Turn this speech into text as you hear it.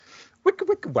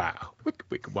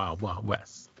Wicked Wild Wild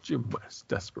West. Jim West,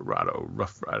 Desperado,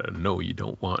 Rough Rider. No, you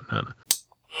don't want none.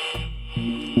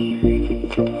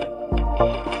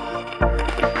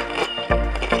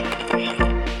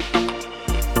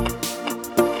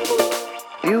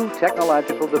 Few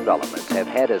technological developments have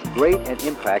had as great an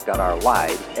impact on our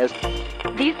lives as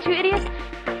these two idiots.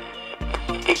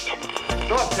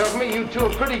 Doc tells me you two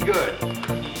are pretty good.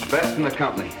 Best in the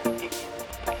company.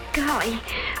 Golly,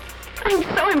 I'm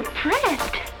so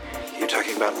impressed. You're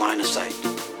talking about line of sight.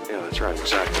 Yeah, that's right,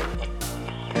 exactly.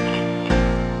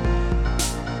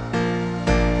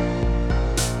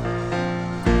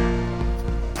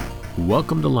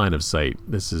 Welcome to Line of Sight.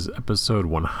 This is episode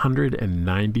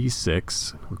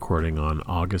 196, recording on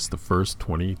August the 1st,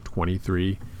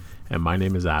 2023. And my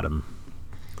name is Adam.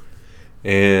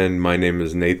 And my name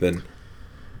is Nathan.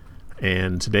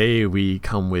 And today we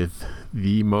come with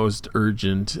the most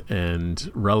urgent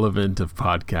and relevant of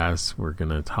podcasts. We're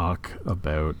going to talk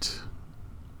about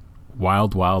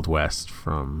Wild Wild West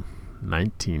from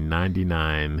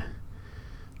 1999,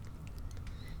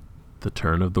 the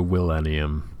turn of the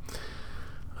millennium.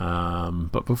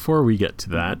 But before we get to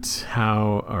that,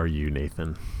 how are you,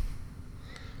 Nathan?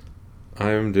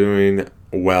 I'm doing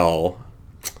well.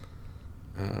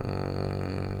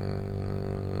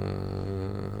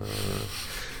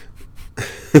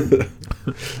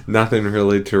 Nothing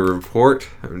really to report.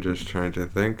 I'm just trying to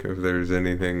think if there's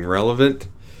anything relevant.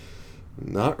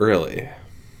 Not really.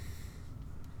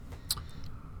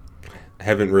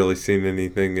 Haven't really seen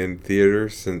anything in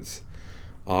theaters since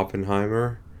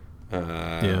Oppenheimer.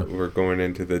 We're going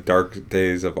into the dark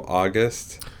days of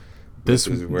August. This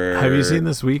is where. Have you seen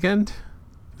this weekend?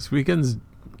 This weekend's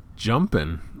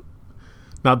jumping.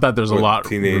 Not that there's a lot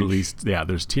released. Yeah,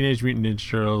 there's Teenage Mutant Ninja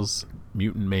Turtles,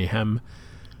 Mutant Mayhem,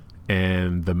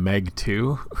 and the Meg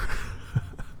 2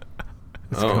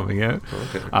 is coming out.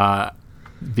 Okay.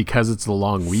 Because it's the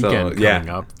long weekend coming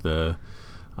up, the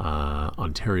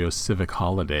Ontario Civic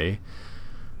Holiday,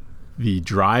 the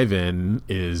Drive-In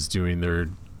is doing their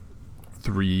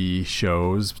 3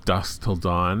 shows, dusk till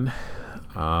dawn.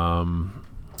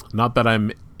 Not that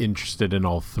I'm interested in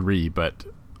all 3, but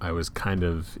I was kind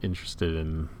of interested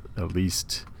in at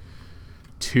least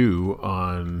 2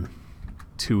 on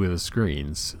 2 of the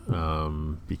screens,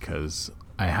 because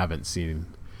I haven't seen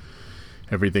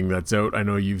everything that's out. I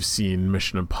know you've seen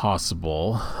Mission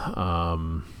Impossible.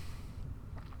 I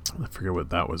forget what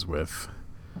that was with.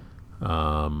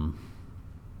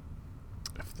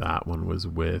 If that one was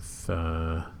with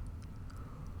here,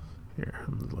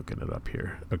 I'm looking it up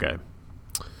here. Okay,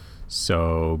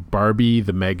 so Barbie,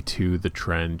 the Meg 2, the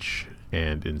Trench,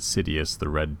 and Insidious, the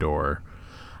Red Door.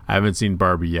 I haven't seen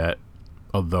Barbie yet,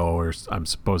 although I'm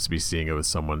supposed to be seeing it with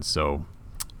someone, so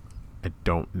I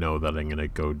don't know that I'm gonna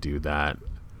go do that.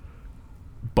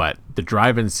 But the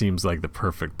Drive-In seems like the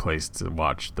perfect place to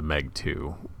watch the Meg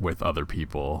 2 with other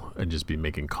people and just be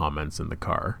making comments in the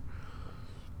car.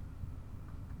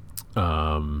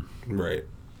 Right.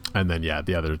 And then,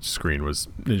 the other screen was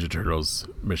Ninja Turtles,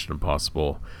 Mission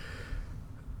Impossible,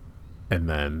 and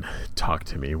then Talk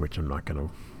to Me, which I'm not going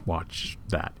to watch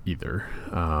that either.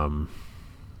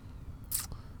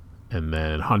 And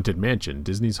then Haunted Mansion.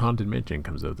 Disney's Haunted Mansion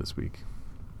comes out this week.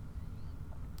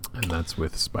 And that's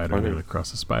with Spider-Man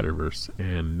Across the Spider-Verse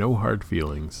and No Hard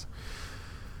Feelings.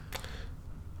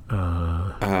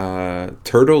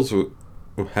 Turtles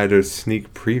had a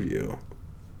sneak preview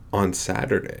on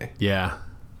Saturday. Yeah.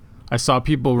 I saw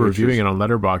people reviewing it on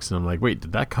Letterboxd, and I'm like, wait,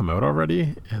 did that come out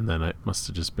already? And then it must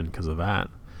have just been because of that.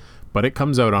 But it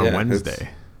comes out on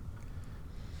Wednesday.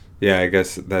 Yeah, I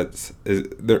guess that's...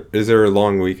 Is there a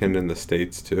long weekend in the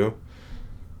States, too?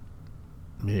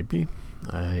 Maybe.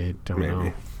 I don't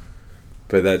know.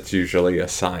 But that's usually a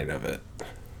sign of it.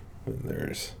 When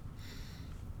there's...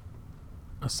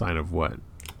 A sign of what?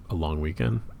 A long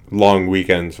weekend? Long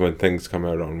weekends when things come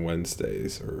out on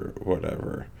Wednesdays or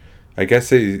whatever. I guess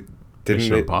they didn't.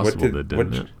 Mission Impossible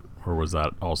didn't it? Or was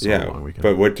that also a long weekend?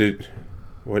 But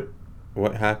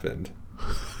what happened?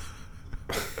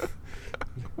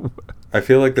 I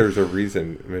feel like there's a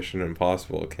reason Mission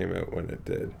Impossible came out when it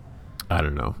did. I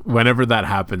don't know. Whenever that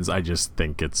happens, I just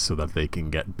think it's so that they can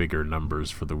get bigger numbers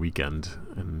for the weekend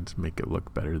and make it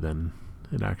look better than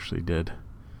it actually did.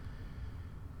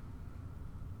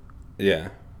 Yeah.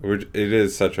 It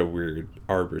is such a weird,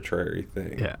 arbitrary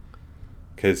thing. Yeah.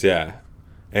 Because,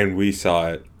 and we saw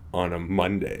it on a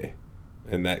Monday,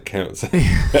 and that counts.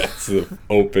 That's the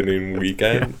opening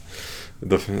weekend.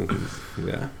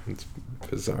 Yeah. It's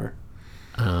bizarre.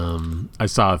 I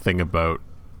saw a thing about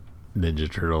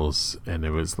Ninja Turtles, and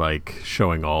it was like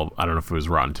showing all, I don't know if it was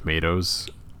Rotten Tomatoes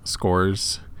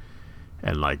scores,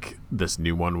 and like this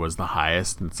new one was the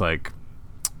highest. And it's like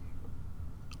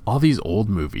all these old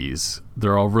movies,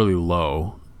 they're all really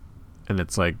low, and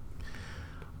it's like,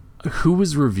 who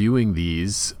was reviewing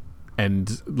these?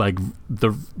 And like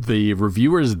the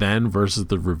reviewers then versus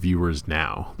the reviewers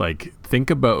now. Like, think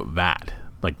about that.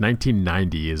 Like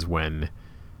 1990 is when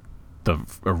the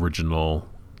original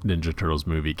Ninja Turtles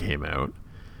movie came out.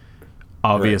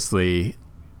 Obviously, right.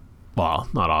 Well,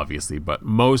 not obviously, but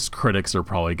most critics are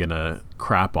probably gonna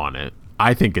crap on it.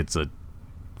 I think it's a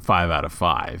 5 out of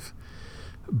 5.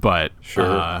 But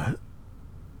sure.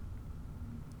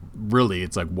 Really,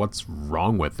 it's like, what's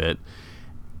wrong with it?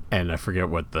 And I forget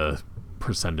what the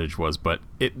percentage was, but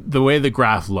the way the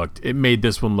graph looked, it made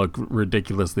this one look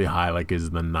ridiculously high, like is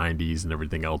in the 90s, and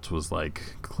everything else was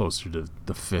like closer to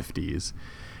the 50s.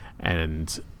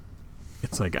 And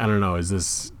it's like, I don't know, is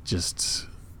this just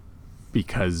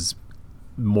because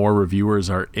more reviewers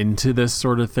are into this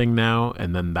sort of thing now,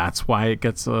 and then that's why it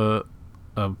gets a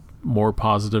more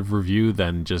positive review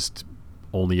than just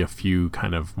only a few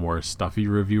kind of more stuffy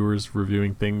reviewers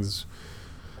reviewing things?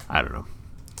 I don't know.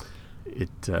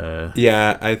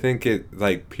 Yeah, I think it,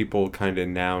 like, people kind of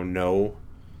now know,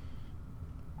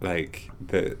 like,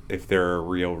 that if they're a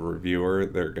real reviewer,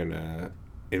 they're gonna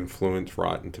influence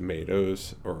Rotten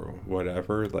Tomatoes or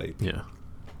whatever, like, yeah,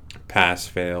 pass,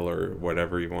 fail, or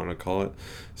whatever you want to call it.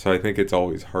 So I think it's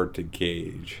always hard to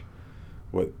gauge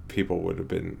what people would have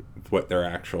been, what their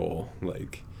actual,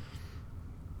 like,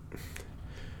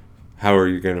 how are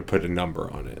you going to put a number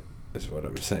on it, is what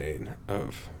I'm saying,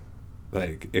 of,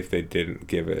 like, if they didn't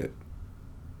give it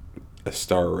a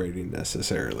star rating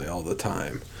necessarily all the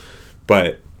time.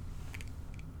 But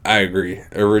I agree.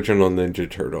 Original Ninja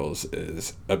Turtles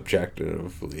is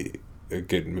objectively a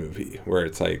good movie, where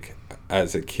it's like,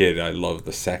 as a kid, I love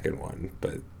the second one,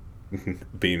 but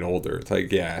being older, it's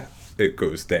like, yeah, it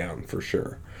goes down for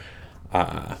sure.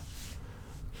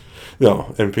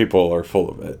 No, and people are full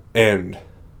of it. And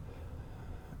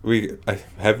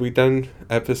have we done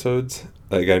episodes?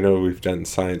 Like, I know we've done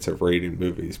science of rating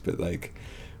movies, but like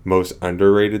most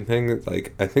underrated thing,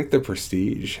 like, I think The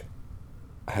Prestige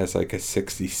has like a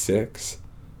 66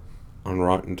 on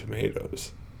Rotten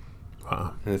Tomatoes.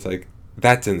 Wow. And it's like,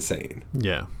 that's insane.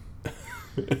 Yeah.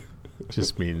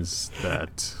 Just means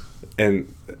that,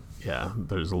 and yeah,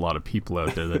 there's a lot of people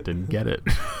out there that didn't get it.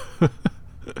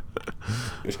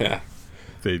 Yeah.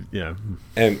 Yeah.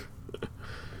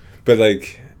 But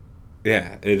like,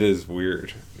 yeah, it is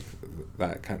weird,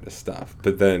 that kind of stuff.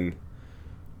 But then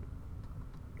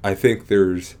I think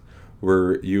there's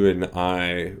where you and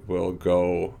I will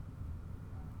go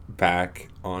back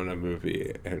on a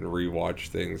movie and rewatch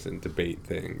things and debate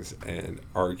things and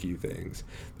argue things.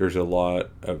 There's a lot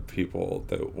of people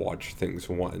that watch things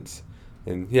once,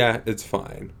 and yeah, it's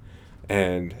fine.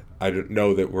 And I don't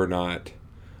know that we're not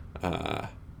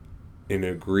in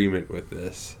agreement with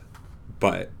this,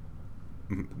 but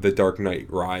The Dark Knight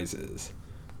Rises,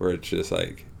 where it's just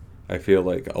like, I feel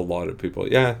like a lot of people,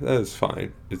 yeah, that is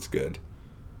fine, it's good,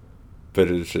 but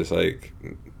it's just like,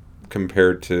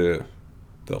 compared to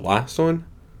the last one,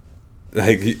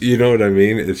 like, you know what I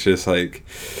mean? It's just like,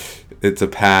 it's a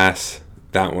pass.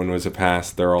 That one was a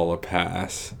pass. They're all a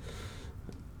pass.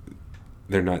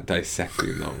 They're not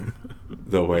dissecting them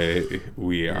the way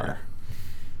we are.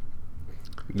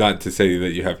 Not to say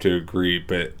that you have to agree,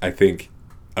 but I think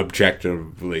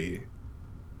objectively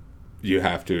you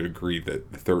have to agree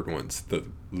that the third one's the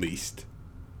least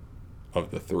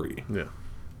of the three. Yeah.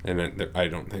 And I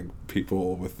don't think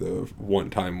people with the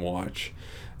one-time watch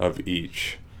of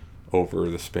each over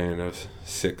the span of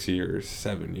 6 years,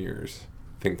 7 years,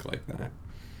 think like that.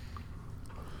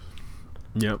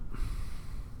 Yep.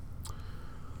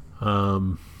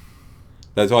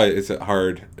 That's why it's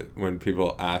hard when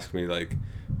people ask me, like,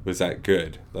 was that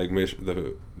good? Like,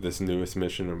 this newest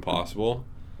Mission Impossible.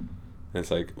 And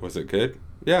it's like, was it good?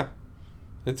 Yeah,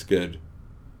 it's good.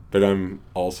 But I'm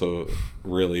also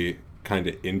really kind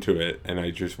of into it, and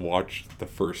I just watched the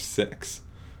first 6.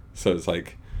 So it's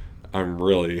like, I'm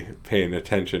really paying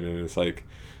attention, and it's like,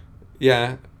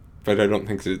 yeah, but I don't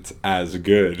think it's as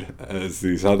good as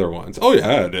these other ones. Oh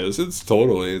yeah, it is. It's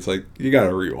like, you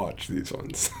gotta rewatch these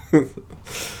ones.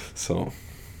 So,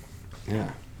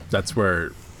 yeah. That's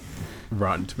where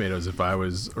Rotten Tomatoes, if I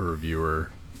was a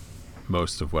reviewer,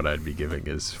 most of what I'd be giving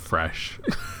is fresh.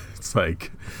 It's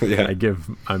like, yeah.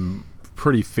 I'm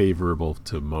pretty favorable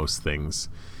to most things,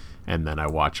 and then I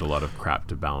watch a lot of crap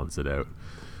to balance it out.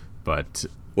 But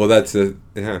well, that's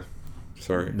yeah.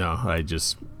 Sorry. No, I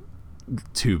just,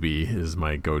 Tubi is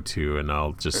my go-to, and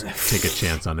I'll just take a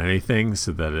chance on anything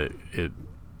so that it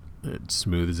It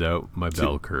smooths out my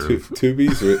bell curve.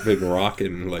 Tubi's been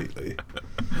rocking lately.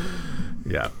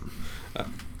 Yeah.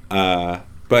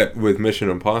 But with Mission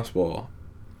Impossible,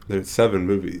 there's 7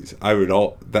 movies.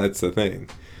 That's the thing.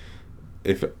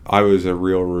 If I was a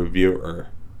real reviewer,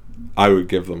 I would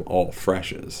give them all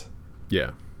freshes.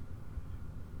 Yeah.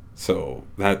 So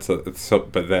so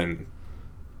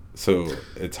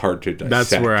it's hard to dissect.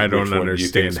 That's where I don't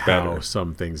understand how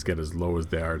some things get as low as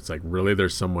they are. It's like, really,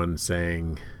 there's someone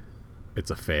saying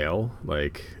it's a fail?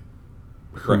 Like,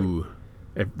 who?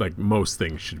 Right. Like, most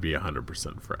things should be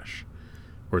 100% fresh.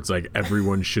 Where it's like,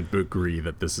 everyone should agree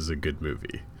that this is a good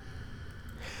movie.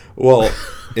 Well,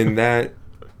 in that,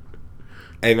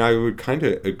 and I would kind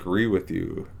of agree with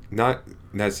you, not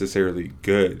necessarily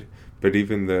good, but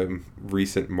even the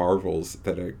recent Marvels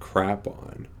that I crap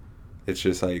on, it's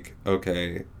just like,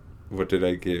 okay, what did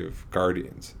I give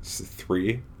Guardians?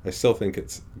 3? I still think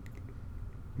it's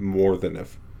more than a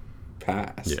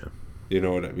pass. Yeah. You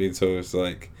know what I mean? So it's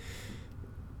like,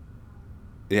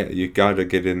 yeah, you got to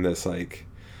get in this like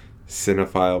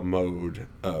cinephile mode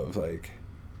of like,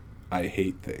 I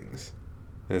hate things.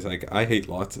 And it's like, I hate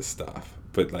lots of stuff,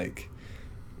 but like,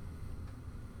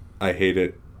 I hate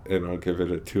it, and I'll give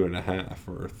it a 2.5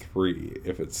 or a 3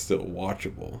 if it's still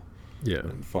watchable. Yeah.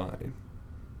 And fine.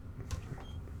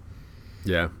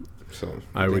 Yeah. So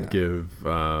I would give,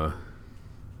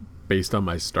 based on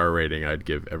my star rating, I'd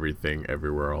give Everything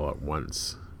Everywhere All at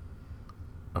Once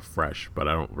a fresh, but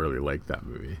I don't really like that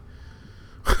movie.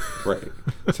 Right.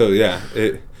 So yeah,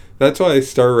 that's why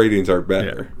star ratings are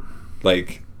better. Yeah.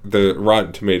 Like, the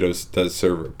Rotten Tomatoes does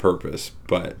serve a purpose,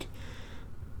 but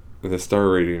the star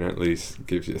rating at least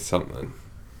gives you something.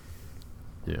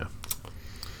 Yeah.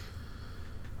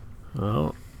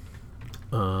 Well,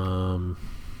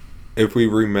 if we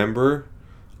remember,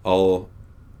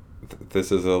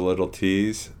 this is a little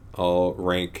tease, I'll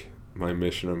rank my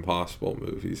Mission Impossible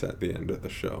movies at the end of the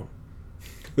show.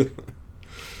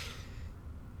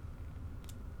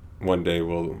 One day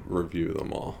we'll review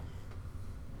them all.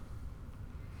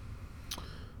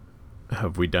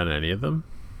 Have we done any of them?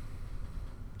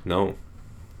 No.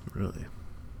 Really?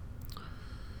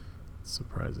 It's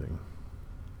surprising.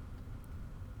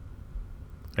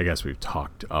 I guess we've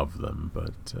talked of them,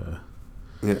 but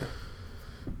yeah.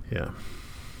 Yeah.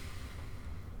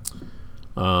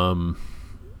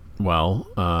 Well,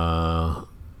 the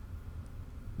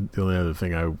only other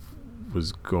thing I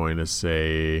was going to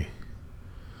say,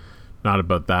 not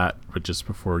about that, but just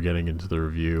before getting into the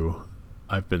review,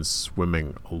 I've been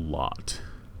swimming a lot.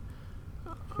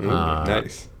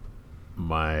 Nice.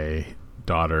 My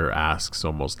daughter asks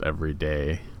almost every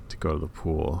day to go to the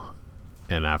pool,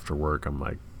 and after work I'm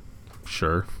like,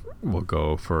 sure, we'll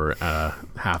go for a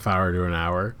half hour to an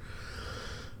hour.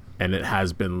 And it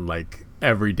has been like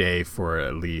every day for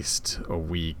at least a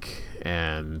week,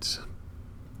 and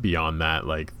beyond that,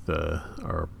 like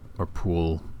our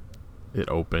pool, it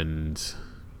opened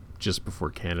just before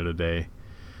Canada Day.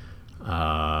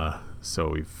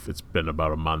 So it's been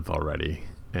about a month already,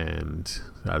 and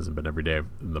it hasn't been every day of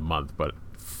the month, but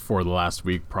for the last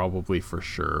week, probably for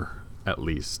sure, at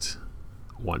least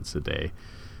once a day.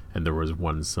 And there was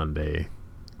one Sunday,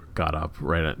 got up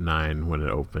right at 9 when it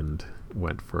opened,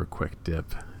 went for a quick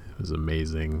dip. It was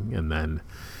amazing. And then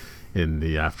in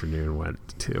the afternoon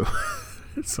went to,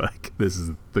 it's like, this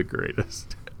is the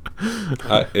greatest.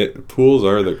 Pools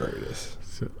are the greatest.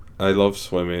 I love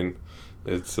swimming.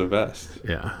 It's the best.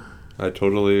 Yeah. I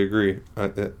totally agree.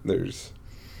 There's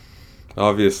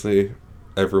obviously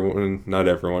not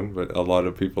everyone, but a lot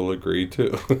of people agree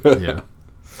too. Yeah.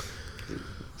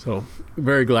 So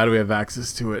very glad we have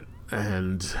access to it,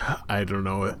 and I don't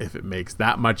know if it makes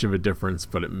that much of a difference,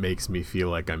 but it makes me feel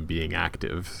like I'm being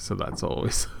active. So that's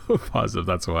always positive.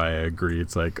 That's why I agree.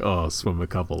 It's like, oh, swim a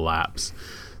couple laps,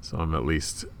 so I'm at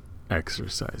least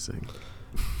exercising.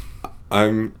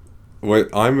 I'm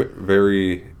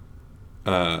very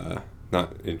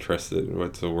not interested.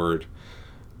 What's the word?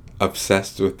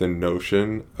 Obsessed with the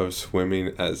notion of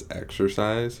swimming as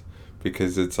exercise,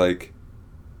 because it's like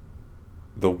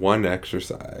the one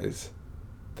exercise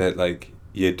that like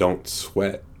you don't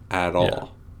sweat at all. Yeah.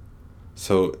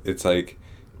 So it's like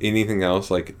anything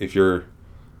else, like if you're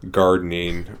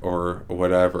gardening or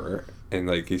whatever, and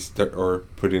like you start or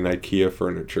putting IKEA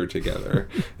furniture together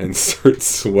and start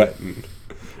sweating,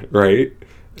 right?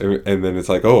 And then it's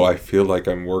like, oh, I feel like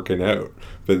I'm working out.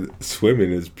 But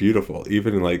swimming is beautiful.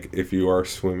 Even like if you are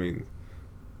swimming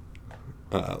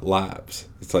laps,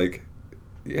 it's like,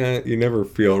 yeah, you never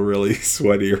feel really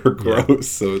sweaty or gross. Yeah.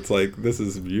 So it's like, this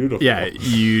is beautiful. Yeah,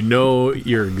 you know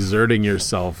you're exerting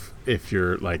yourself if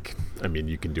you're like, I mean,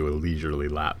 you can do a leisurely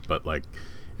lap, but like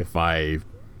if I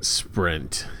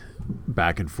sprint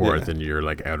back and forth and you're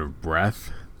like out of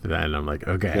breath, then I'm like,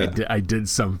 okay, I did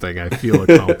something. I feel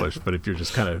accomplished. But if you're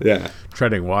just kind of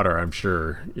treading water, I'm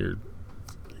sure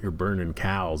you're burning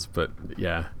cows. But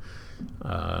yeah,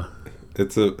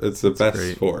 it's the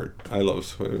best sport. I love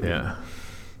swimming. Yeah,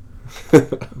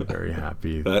 I'm very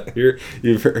happy.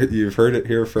 You've heard it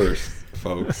here first,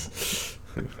 folks.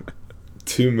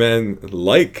 2 men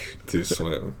like to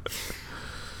swim.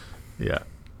 Yeah.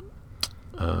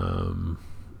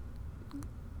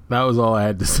 That was all I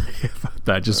had to say about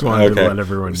that. Just wanted to let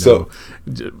everyone know,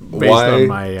 based on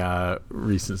my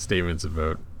recent statements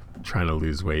about trying to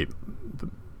lose weight.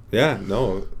 Yeah,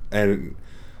 no, and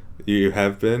you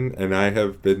have been, and I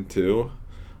have been too.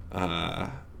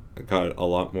 Got a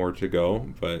lot more to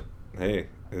go, but hey,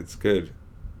 it's good.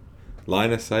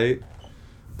 Line of Sight.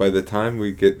 By the time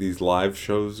we get these live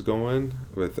shows going,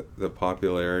 with the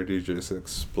popularity just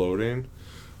exploding,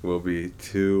 we'll be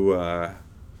two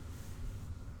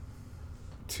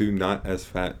not as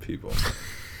fat people.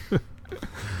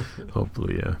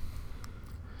 Hopefully, yeah.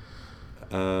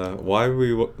 Why are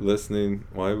we listening?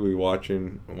 Why are we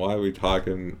watching? Why are we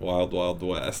talking Wild Wild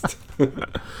West?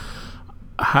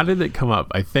 How did it come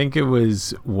up? I think it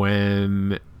was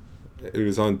when... It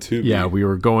was on Tubi. Yeah, we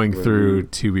were going through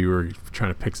Tubi. We were trying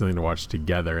to pick something to watch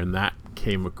together, and that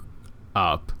came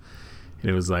up. And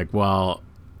it was like, well,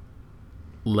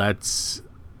 let's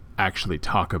actually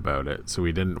talk about it. So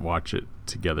we didn't watch it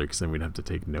together because then we'd have to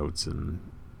take notes and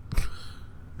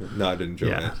not enjoy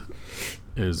it.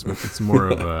 It's more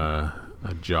of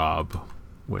a job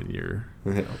when you're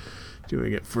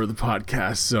doing it for the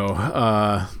podcast. So,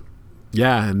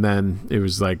 and then it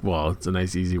was like, well, it's a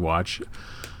nice, easy watch.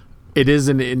 It is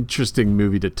an interesting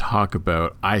movie to talk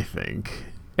about, I think.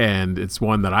 And it's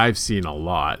one that I've seen a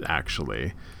lot,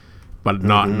 actually, but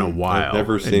not in a while. I've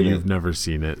never seen it. You've never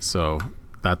seen it, so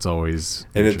that's always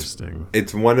interesting.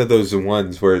 It's one of those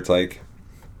ones where it's like,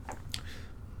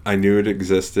 I knew it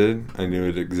existed. I knew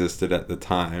it existed at the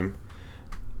time.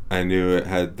 I knew it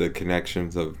had the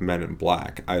connections of Men in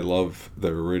Black. I love the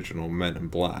original Men in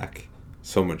Black,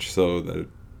 so much so that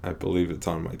I believe it's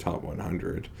on my top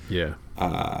 100. Yeah.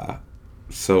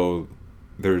 So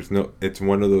it's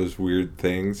one of those weird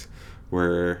things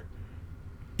where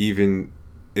even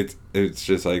it's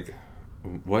just like,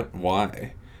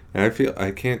 why? And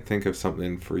I can't think of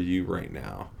something for you right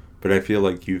now, but I feel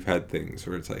like you've had things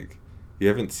where it's like, you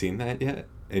haven't seen that yet,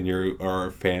 and you are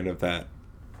a fan of that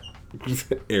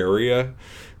area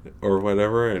or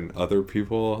whatever, and other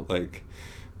people, like,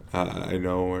 I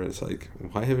know where it's like,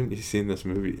 why haven't you seen this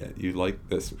movie yet? You like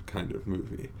this kind of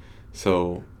movie.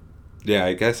 So, yeah,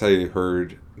 I guess I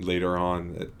heard later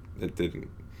on that it didn't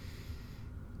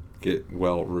get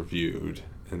well reviewed,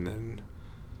 and then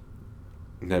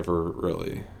never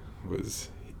really was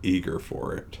eager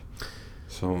for it.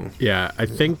 So yeah, I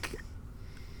think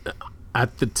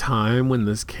at the time when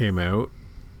this came out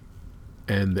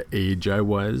and the age I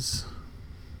was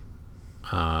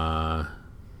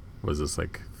this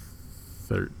like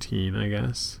 13, I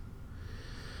guess?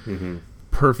 Mm-hmm.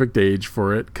 Perfect age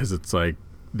for it, because it's like,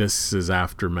 this is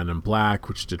after Men in Black,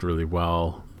 which did really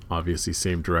well. Obviously,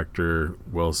 same director,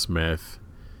 Will Smith.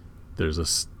 There's a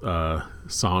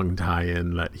song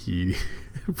tie-in that he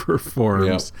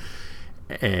performs,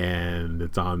 and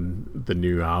it's on the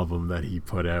new album that he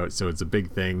put out, so it's a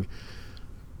big thing.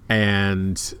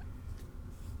 And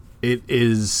it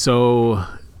is so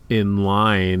in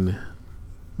line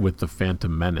with The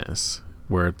Phantom Menace,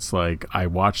 where it's like, I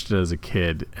watched it as a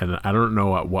kid, and I don't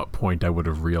know at what point I would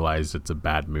have realized it's a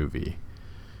bad movie,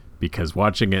 because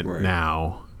watching it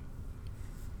now,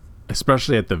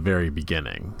 especially at the very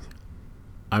beginning,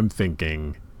 I'm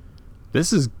thinking,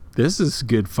 this is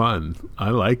good fun. I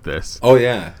like this. Oh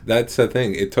yeah, that's the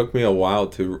thing. It took me a while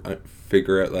to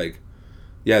figure out, like,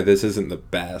 yeah, this isn't the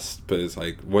best, but it's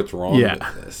like, what's wrong with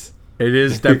this? It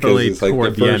is definitely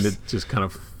toward the end. It just kind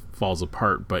of falls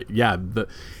apart. But yeah,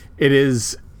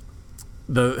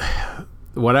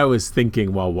 what I was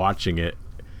thinking while watching it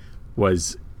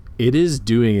was, it is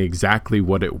doing exactly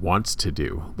what it wants to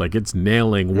do. Like, it's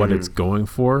nailing what it's going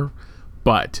for,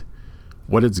 but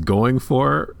what it's going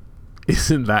for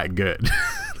isn't that good.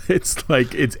 It's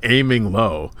like, it's aiming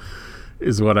low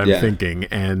is what I'm thinking.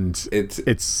 And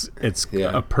it's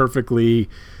a perfectly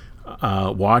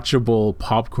watchable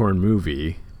popcorn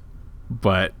movie,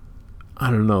 but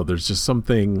I don't know, there's just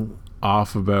something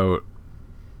off about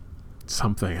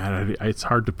something. It's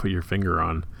hard to put your finger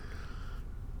on.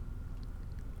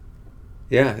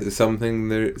 Yeah, something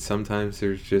there. Sometimes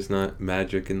there's just not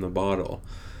magic in the bottle.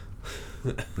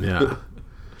 Yeah.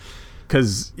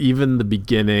 because even the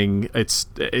beginning,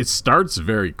 it starts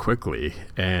very quickly,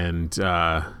 and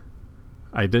I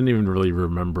didn't even really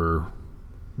remember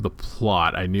the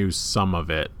plot. I knew some of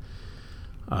it.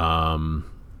 I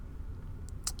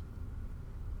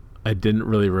didn't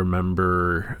really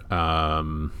remember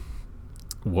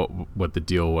what the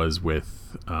deal was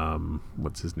with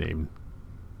what's his name,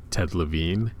 Ted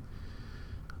Levine,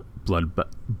 Bloodbath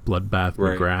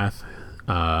McGrath.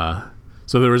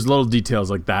 So there was little details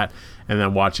like that, and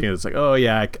then watching it, it's like, oh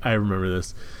yeah, I remember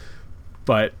this.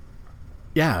 But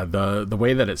yeah, the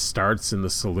way that it starts in the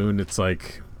saloon, it's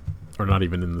like, or not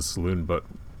even in the saloon, but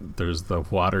there's the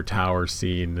water tower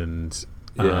scene, and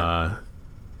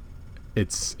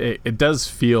it does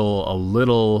feel a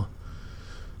little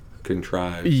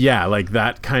contrived. Yeah, like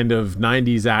that kind of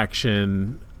 90s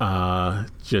action,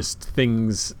 just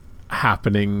things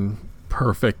happening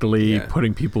perfectly,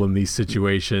 putting people in these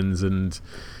situations and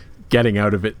getting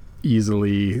out of it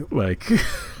easily. Like,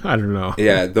 I don't know.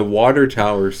 Yeah, the water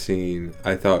tower scene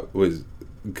I thought was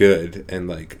good and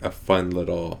like a fun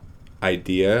little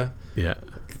idea. Yeah.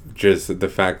 Just the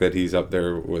fact that he's up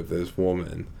there with this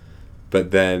woman.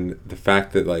 But then the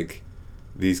fact that like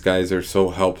these guys are so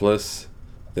helpless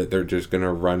that they're just going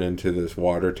to run into this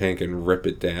water tank and rip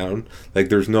it down. Like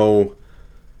there's no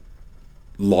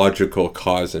logical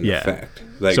cause and effect.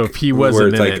 Like, so if he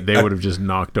wasn't in it, they would have just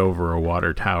knocked over a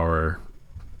water tower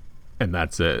and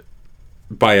that's it.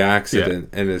 By accident.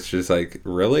 And it's just like,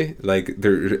 really? Like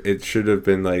it should have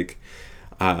been like,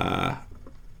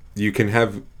 you can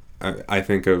have, I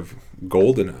think of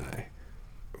GoldenEye,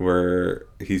 where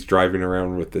he's driving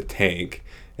around with the tank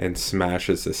and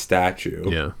smashes a statue.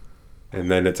 Yeah.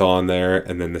 And then it's on there,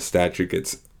 and then the statue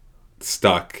gets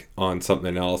stuck on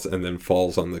something else and then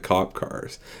falls on the cop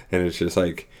cars. And it's just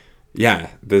like,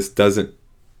 yeah, this doesn't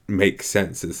make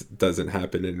sense. This doesn't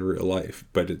happen in real life,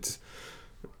 but it's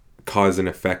cause and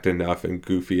effect enough and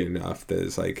goofy enough that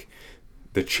it's like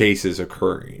the chase is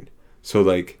occurring. So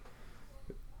like,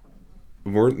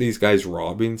 weren't these guys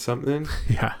robbing something?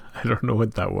 Yeah, I don't know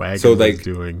what that wagon was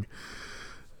doing.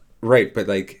 Right, but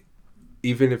like,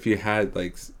 even if you had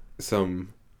like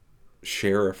some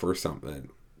sheriff or something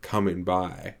coming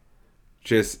by,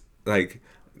 just like,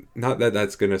 not that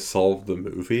that's gonna solve the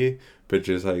movie, but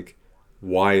just like,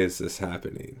 why is this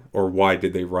happening, or why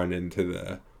did they run into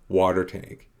the water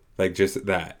tank? Like, just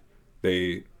that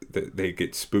they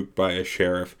get spooked by a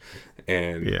sheriff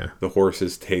and the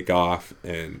horses take off,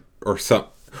 and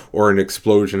or an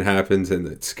explosion happens and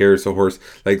it scares the horse,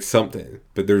 like something.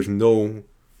 But there's no,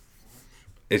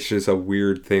 it's just a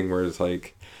weird thing where it's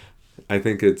like, I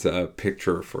think it's a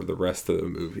picture for the rest of the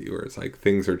movie where it's like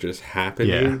things are just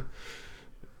happening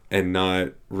and not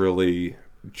really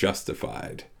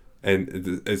justified.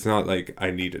 And it's not like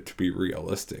I need it to be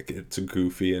realistic. It's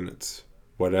goofy and it's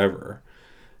whatever.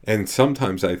 And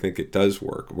sometimes I think it does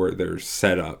work where there's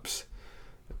setups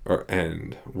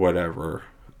and whatever.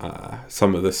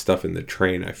 Some of the stuff in the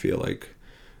train I feel like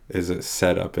is a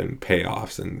setup and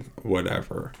payoffs and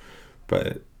whatever.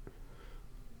 But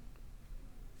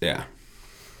yeah.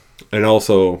 And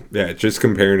also, just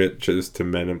comparing it just to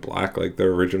Men in Black, like the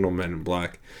original Men in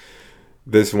Black,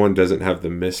 this one doesn't have the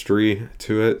mystery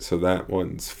to it, so that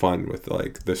one's fun with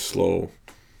like the slow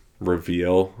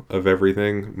reveal of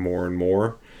everything more and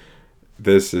more.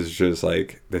 This is just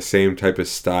like the same type of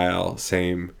style,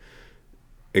 same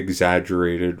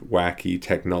exaggerated, wacky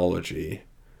technology,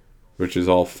 which is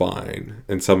all fine,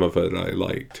 and some of it I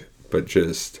liked, but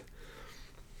just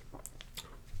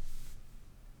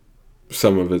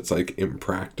some of it's like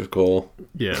impractical.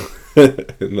 Yeah.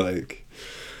 And like,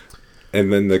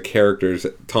 and then the characters,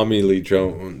 Tommy Lee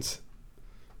Jones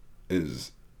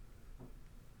is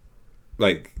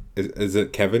like, is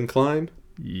it Kevin Kline?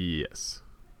 Yes.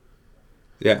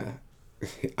 Yeah.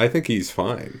 I think he's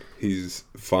fine. He's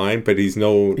fine, but he's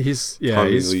Tommy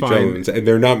Lee fine. Jones, and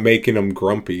they're not making him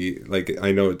grumpy. Like,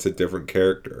 I know it's a different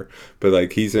character, but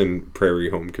like he's in Prairie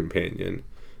Home Companion,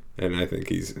 and I think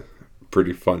he's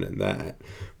pretty fun in that.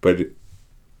 But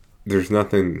there's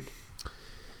nothing.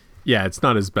 Yeah, it's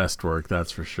not his best work,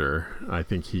 that's for sure. I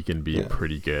think he can be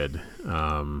pretty good.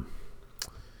 I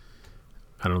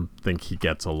don't think he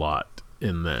gets a lot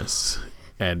in this.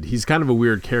 And he's kind of a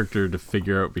weird character to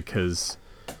figure out because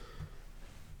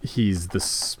he's the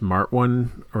smart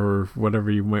one or whatever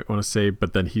you might want to say,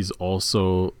 but then he's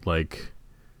also like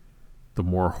the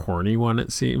more horny one,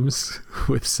 it seems,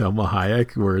 with Selma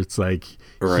Hayek, where it's like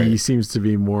he seems to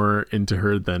be more into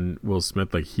her than Will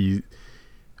Smith. Like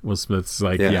Will Smith's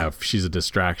like, she's a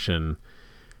distraction.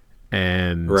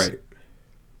 And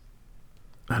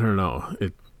I don't know.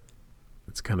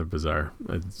 It's kind of bizarre.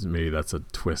 Maybe that's a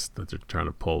twist that they're trying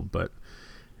to pull, but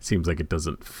it seems like it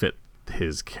doesn't fit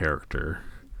his character.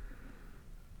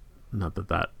 Not that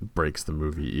that breaks the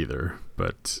movie either,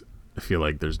 but I feel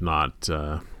like there's not,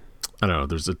 I don't know,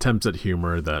 there's attempts at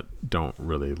humor that don't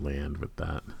really land with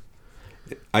that.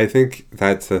 I think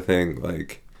that's the thing,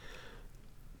 like,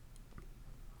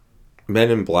 Men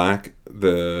in Black,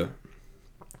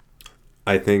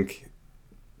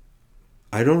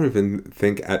 I don't even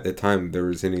think at the time there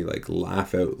was any, like,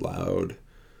 laugh out loud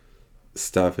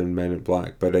stuff in Men in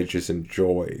Black, but I just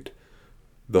enjoyed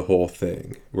the whole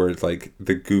thing, where it's like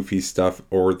the goofy stuff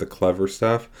or the clever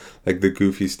stuff, like the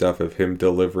goofy stuff of him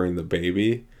delivering the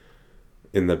baby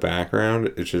in the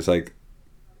background. It's just like,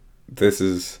 this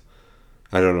is,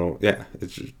 I don't know, yeah,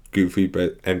 it's just goofy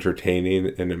but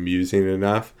entertaining and amusing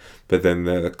enough. But then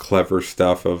the clever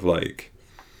stuff of like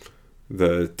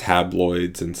the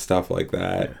tabloids and stuff like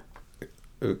that,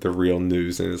 the real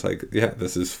news, and it's like, yeah,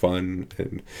 this is fun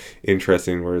and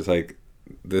interesting, whereas like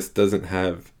this doesn't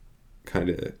have kind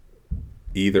of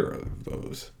either of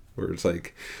those, where it's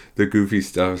like the goofy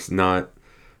stuff's not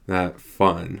that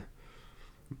fun.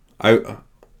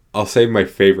 I'll say my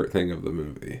favorite thing of the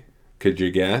movie. Could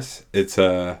you guess? It's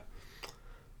I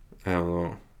don't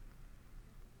know.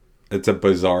 It's a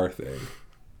bizarre thing.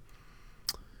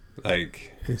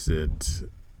 Like, is it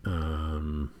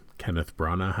Kenneth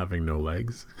Branagh having no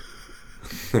legs?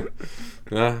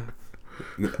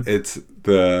 It's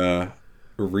the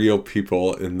real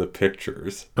people in the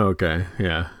pictures. Okay,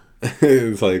 yeah.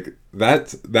 It's like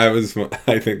that was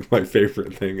I think my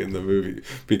favorite thing in the movie,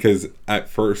 because at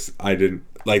first I didn't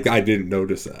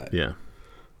notice that. Yeah.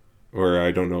 Or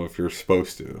I don't know if you're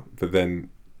supposed to, but then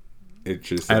it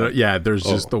just there's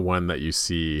just the one that you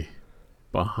see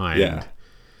behind. Yeah.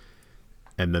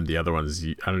 And then the other ones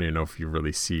I don't even know if you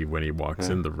really see when he walks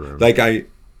in the room. Like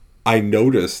I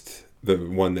noticed the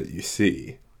one that you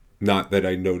see. Not that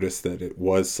I noticed that it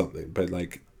was something, but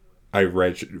like I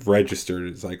registered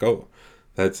it's like, oh,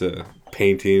 that's a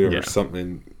painting or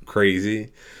something crazy.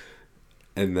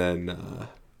 And then,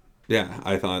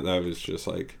 I thought that was just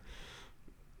like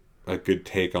a good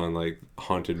take on like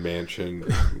Haunted Mansion,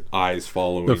 eyes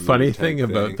following. The funny thing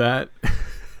about that,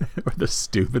 or the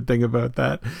stupid thing about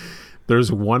that,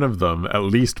 there's one of them, at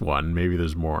least one, maybe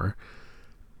there's more,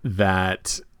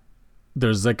 that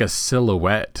there's like a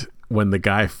silhouette when the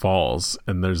guy falls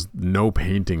and there's no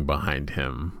painting behind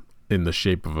him in the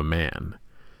shape of a man.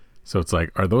 So it's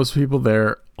like, are those people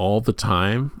there all the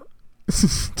time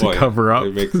to cover up?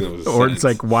 It makes no or sense. It's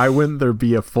like, why wouldn't there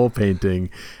be a full painting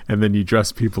and then you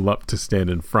dress people up to stand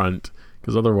in front?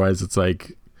 Because otherwise it's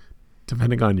like,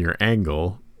 depending on your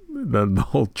angle, then the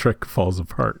whole trick falls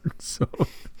apart. So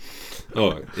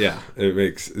oh yeah, it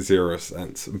makes zero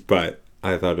sense, but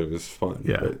I thought it was fun.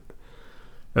 Yeah. But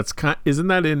that's isn't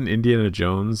that in Indiana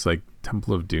Jones, like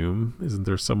Temple of Doom? Isn't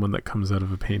there someone that comes out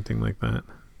of a painting like that?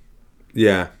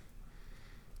 Yeah.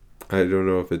 I don't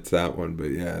know if it's that one,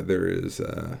 but yeah, there is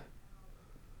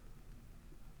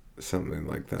something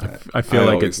like that. I feel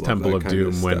like it's Temple of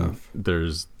Doom when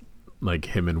there's like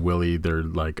him and Willie, they're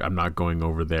like, I'm not going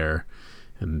over there,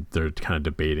 and they're kind of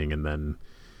debating, and then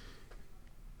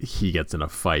he gets in a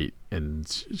fight and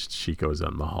she goes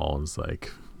out in the hall and is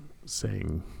like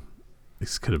saying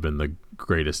this could have been the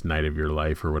greatest night of your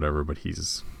life or whatever, but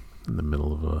he's in the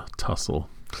middle of a tussle.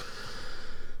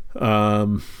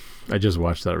 I just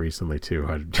watched that recently too.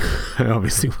 I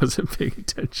obviously wasn't paying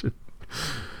attention,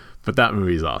 but that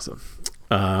movie's awesome.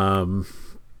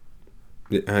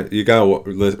 You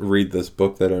gotta read this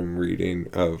book that I'm reading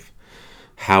of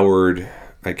Howard,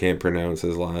 I can't pronounce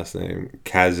his last name,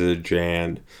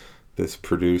 Kazajan, this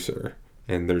producer,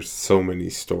 and there's so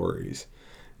many stories,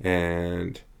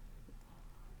 and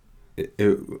it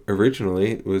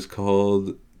originally was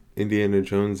called Indiana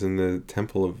Jones and the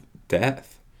Temple of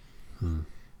Death.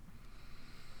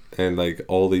 And like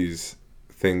all these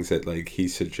things that like he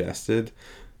suggested.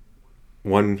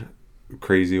 One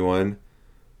crazy one,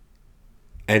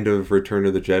 end of Return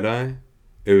of the Jedi,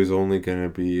 it was only gonna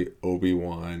be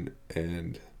Obi-Wan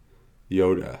and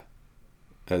Yoda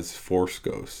as Force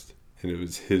Ghost, and it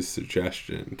was his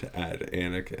suggestion to add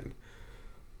Anakin.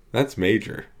 That's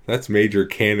major. That's major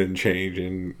canon change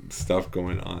and stuff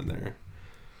going on there.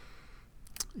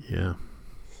 Yeah.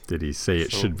 Did he say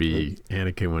it should be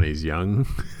Anakin when he's young?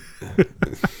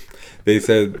 They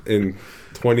said in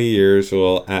 20 years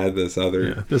we'll add this other.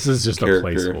 Yeah, this is just character.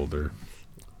 A placeholder.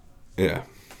 Yeah.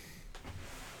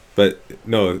 But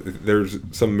no, there's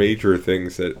some major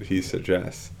things that he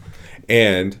suggests.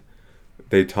 And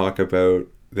they talk about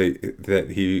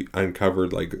that he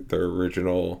uncovered like the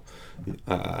original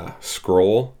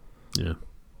scroll Yeah.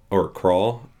 Or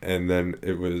Crawl, and then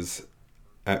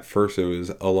at first it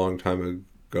was A Long Time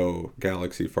Ago,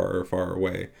 Galaxy Far, Far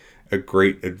Away. A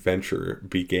Great Adventure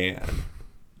Began.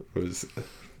 And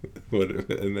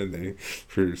then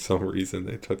for some reason,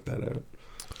 they took that out.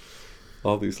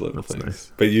 All these little things.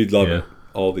 Nice. But you'd love it.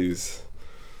 All these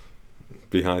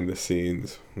behind the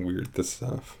scenes, weird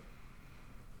stuff.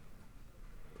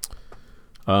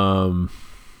 Wild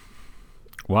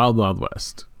Wild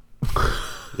West.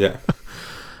 Yeah.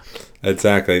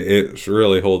 Exactly. It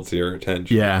really holds your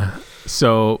attention. Yeah.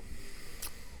 So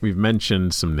we've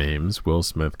mentioned some names: Will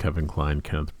Smith, Kevin Kline,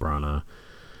 Kenneth Branagh,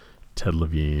 Ted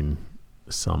Levine,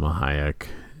 Salma Hayek.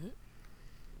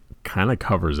 Kind of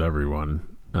covers everyone.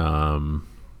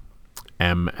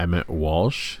 Emmett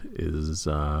Walsh is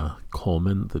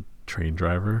Coleman, the train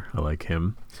driver. I like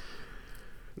him.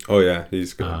 Oh yeah,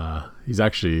 he's good. He's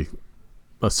actually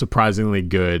a surprisingly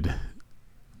good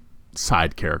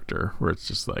side character, where it's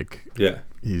just like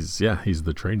he's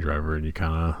the train driver, and you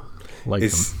kind of like him.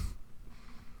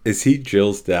 Is he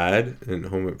Jill's dad in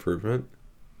Home Improvement?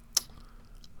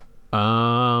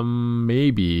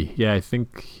 Maybe. Yeah, I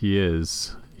think he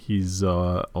is. He's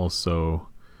also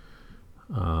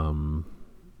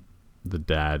the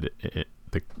dad,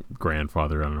 the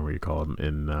grandfather, I don't know what you call him,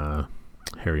 in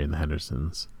Harry and the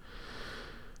Hendersons,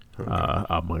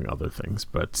 among other things.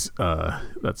 But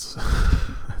that's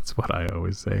what I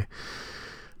always say.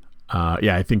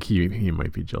 Yeah, I think he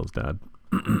might be Jill's dad.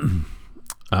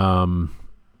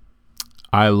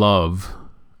 I love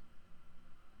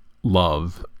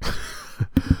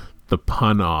the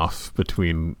pun off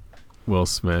between Will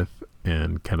Smith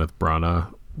and Kenneth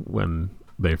Branagh when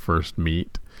they first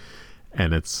meet,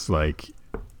 and it's like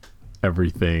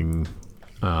everything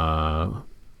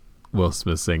Will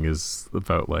Smith's saying is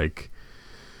about like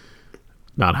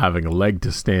not having a leg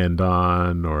to stand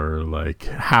on, or like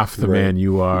half the man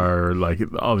you are, or like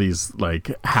all these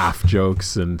like half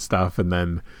jokes and stuff, and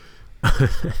then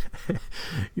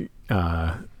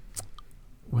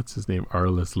what's his name?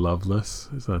 Arliss Loveless,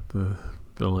 is that the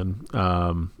villain?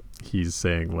 He's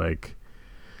saying like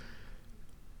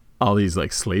all these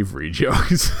like slavery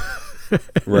jokes.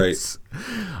 Right.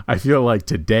 I feel like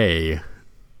today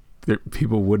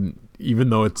people wouldn't,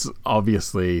 even though it's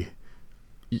obviously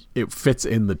it fits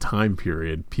in the time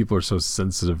period, people are so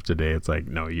sensitive today. It's like,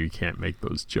 no, you can't make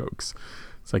those jokes.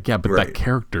 It's like, yeah, but that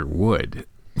character would.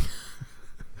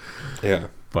 Yeah.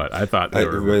 But I thought they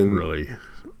were really,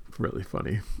 really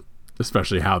funny,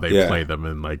 especially how they play them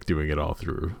and like doing it all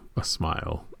through a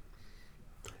smile.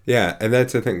 Yeah, and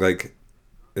that's the thing. Like,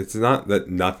 it's not that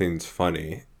nothing's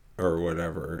funny or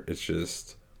whatever. It's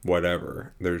just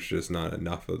whatever. There's just not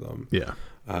enough of them. Yeah.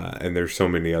 And there's so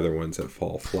many other ones that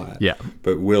fall flat. Yeah.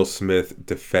 But Will Smith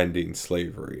defending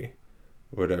slavery,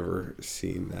 whatever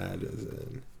scene that is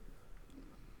in,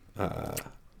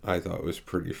 I thought was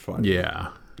pretty funny. Yeah.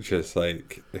 Just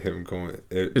like him going.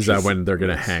 Is that when they're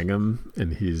going to hang him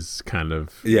and he's kind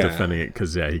of defending it?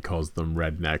 Because, he calls them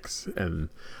rednecks. And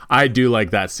I do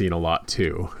like that scene a lot,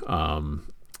 too.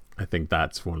 I think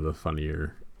that's one of the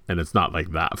funnier, and it's not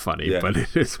like that funny, but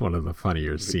it is one of the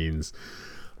funnier scenes.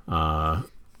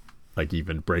 Like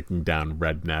even breaking down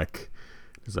redneck.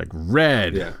 It's like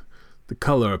red, the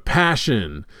color of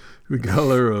passion, the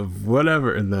color of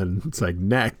whatever, and then it's like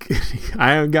neck.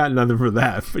 I haven't got nothing for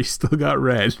that, but you still got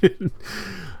red.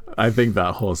 I think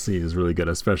that whole scene is really good,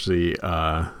 especially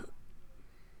the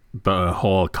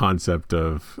whole concept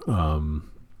of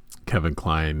Kevin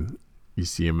Kline. You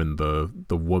see him in the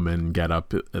woman get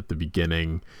up at the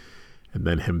beginning, and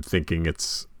then him thinking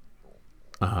it's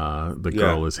the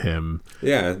girl is him.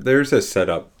 Yeah, there's a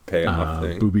setup payoff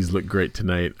thing. Boobies look great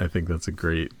tonight. I think that's a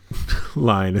great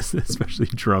line, especially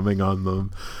drumming on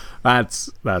them.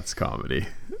 That's comedy.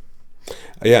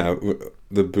 Yeah,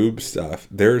 the boob stuff.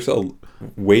 There's a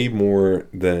way more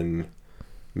than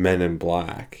Men in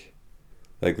Black.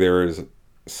 Like, there is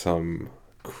some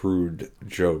crude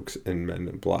jokes in Men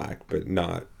in Black, but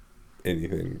not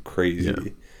anything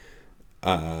crazy.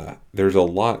 There's a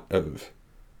lot of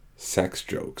sex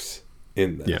jokes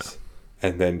in this,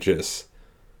 and then just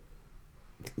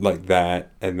like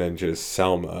that, and then just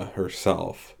Selma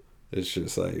herself is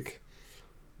just like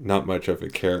not much of a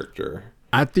character.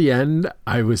 At the end,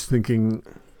 I was thinking,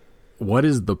 what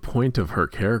is the point of her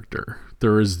character?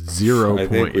 There is 0 point. I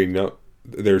think we know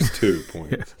there's 2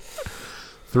 points.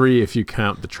 3 if you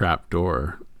count the trap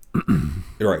door.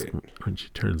 Right. When she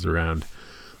turns around.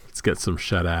 Let's get some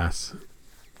shut ass.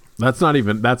 That's not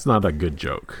a good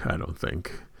joke, I don't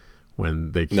think.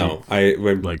 When they keep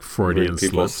when Freudian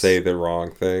people slips. Say the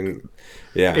wrong thing.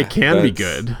 Yeah. It can be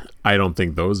good. I don't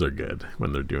think those are good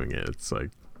when they're doing it. It's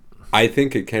like I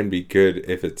think it can be good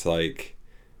if it's like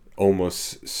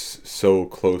almost so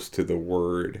close to the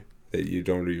word that you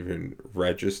don't even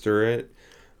register it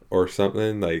or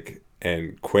something, like,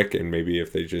 and quick. And maybe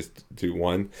if they just do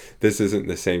one, this isn't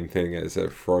the same thing as a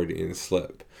Freudian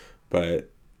slip, but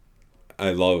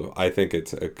I think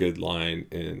it's a good line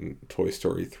in Toy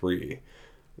Story 3.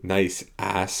 Nice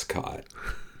ascot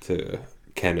to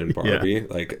Ken and Barbie. Yeah.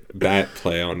 Like, that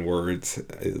play on words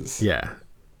is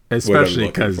especially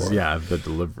because the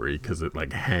delivery, because it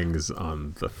like hangs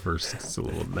on the first. It's a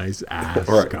little nice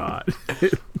ascot.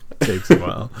 It takes a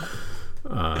while.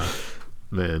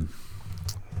 Man,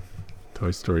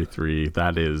 Toy Story 3,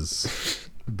 that is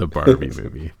the Barbie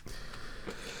movie.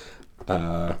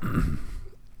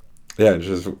 Yeah,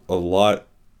 just a lot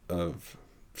of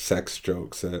sex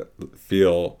jokes that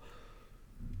feel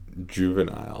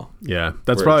juvenile. Yeah,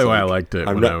 that's probably why I liked it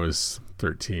when I was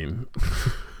 13.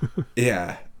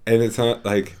 Yeah, and it's not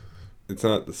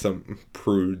some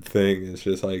prude thing. It's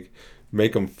just like,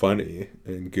 make them funny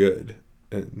and good,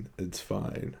 and it's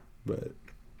fine. But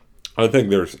I think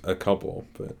there's a couple,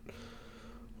 but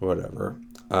whatever.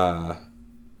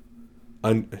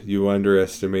 You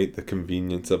underestimate the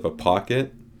convenience of a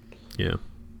pocket. Yeah,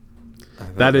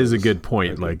 that is a good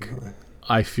point. Like,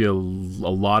 I feel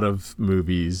a lot of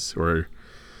movies, or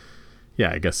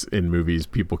I guess in movies,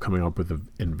 people coming up with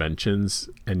inventions,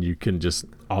 and you can just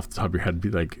off the top of your head be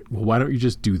like, well, why don't you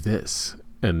just do this?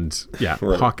 And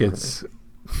pockets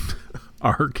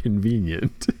are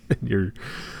convenient. And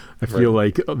I feel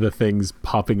like the things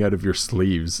popping out of your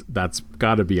sleeves, that's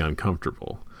got to be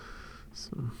uncomfortable.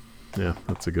 So yeah,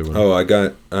 that's a good one. Oh, I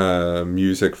got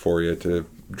music for you to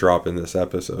drop in this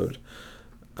episode.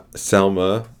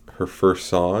 Selma, her first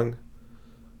song,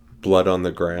 Blood on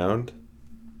the Ground.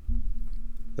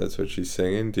 That's what she's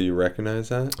singing. Do you recognize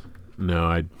that? No,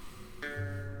 I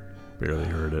barely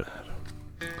heard it.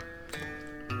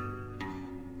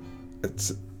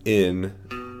 It's in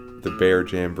the Bear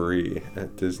Jamboree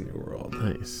at Disney World.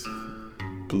 Nice.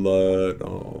 Blood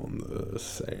on the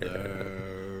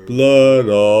sand, blood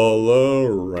all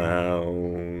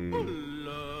around.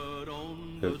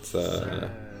 It's I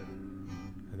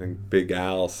think Big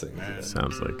Al sings it.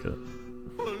 Sounds like it.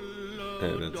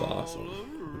 And it's awesome.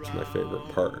 It's my favorite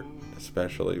part,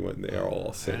 especially when they are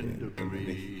all singing and then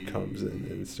he comes in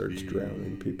and starts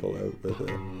drowning people out with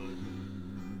it.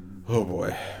 Oh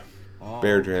boy.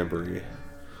 Bear Jamboree.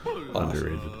 Awesome.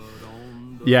 Underrated.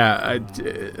 Yeah,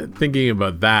 thinking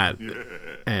about that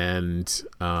and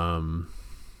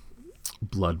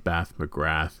Bloodbath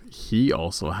McGrath, he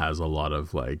also has a lot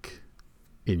of like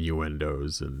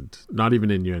innuendos, and not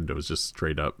even innuendos, just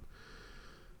straight up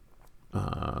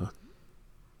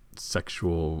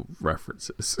sexual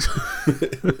references.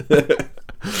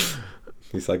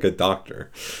 He's like a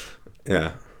doctor.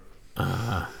 Yeah.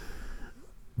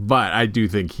 But I do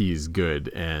think he's good,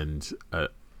 and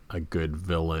a good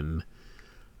villain.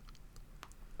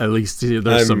 At least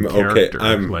there's some character.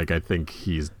 Like, I think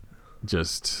he's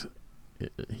just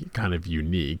kind of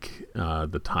unique,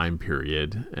 the time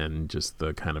period and just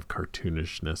the kind of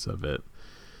cartoonishness of it.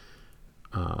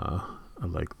 I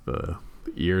like the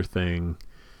ear thing,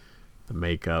 the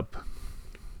makeup.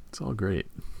 It's all great.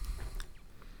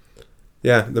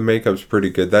 Yeah, the makeup's pretty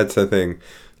good. That's the thing.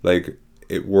 Like,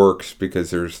 it works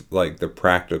because there's like the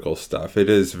practical stuff. It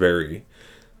is very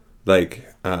like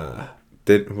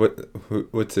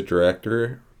what's the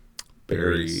director?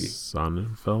 Barry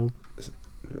Sonnenfeld.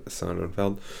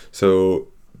 So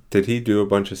did he do a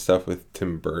bunch of stuff with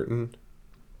Tim Burton?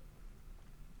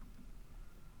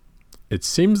 It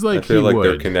seems like I feel like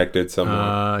they're connected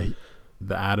somewhat.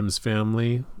 The Addams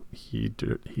Family, he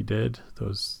did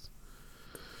those,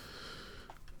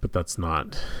 but that's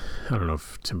not. I don't know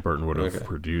if Tim Burton would have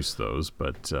produced those,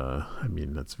 but I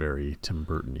mean, that's very Tim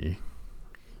Burton-y.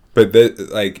 But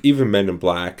like, even Men in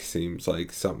Black seems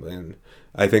like something.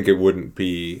 I think it wouldn't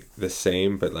be the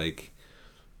same, but like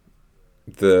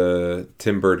the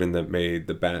Tim Burton that made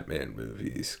the Batman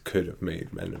movies could have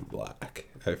made Men in Black,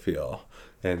 I feel.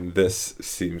 And this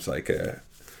seems like a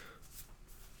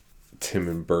Tim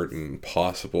and Burton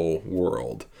possible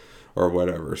world or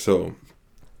whatever. So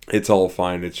it's all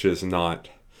fine. It's just not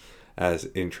as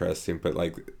interesting. But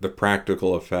like the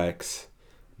practical effects,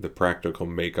 the practical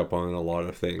makeup on a lot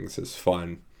of things is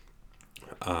fun.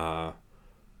 But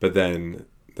then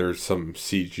there's some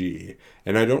CG.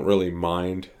 And I don't really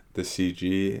mind the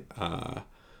CG.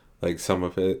 Like some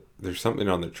of it, there's something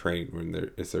on the train when there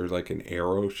like an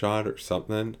arrow shot or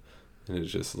something, and it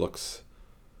just looks,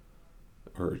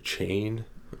 or a chain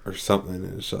or something,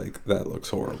 and it's like, that looks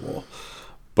horrible.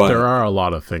 But there are a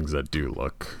lot of things that do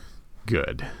look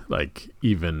good. Like,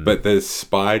 even... But the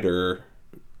spider,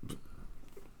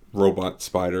 robot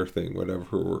spider thing,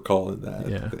 whatever we're calling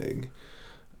that thing,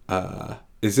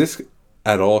 is this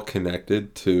at all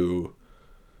connected to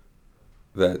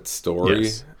that story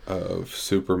of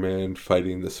Superman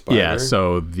fighting the spider? Yeah,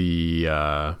 so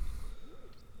the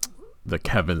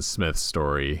Kevin Smith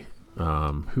story,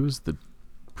 who's the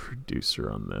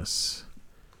producer on this?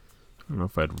 I don't know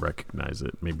if I'd recognize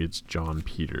it. Maybe it's John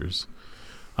Peters.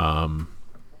 Kevin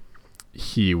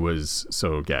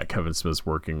Smith's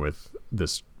working with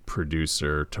this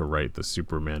producer to write the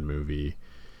Superman movie,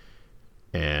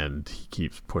 and he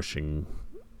keeps pushing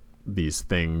these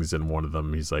things, and one of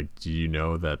them, he's like, do you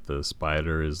know that the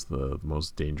spider is the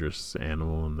most dangerous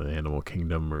animal in the animal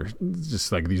kingdom, or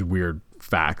just like these weird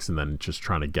facts, and then just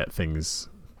trying to get things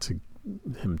to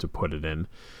him to put it in.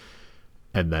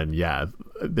 And then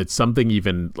it's something,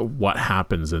 even what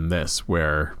happens in this,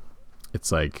 where it's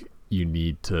like you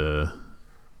need to,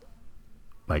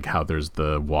 like how there's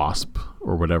the wasp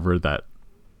or whatever that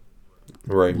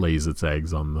lays its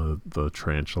eggs on the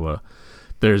tarantula.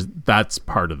 That's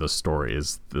part of the story,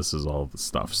 this is all the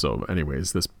stuff. So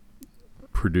anyways, this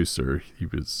producer, he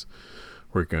was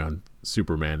working on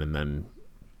Superman, and then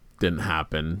didn't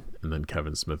happen, and then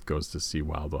Kevin Smith goes to see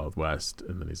Wild Wild West,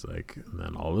 and then he's like, and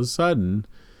then all of a sudden,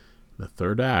 in the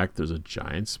third act, there's a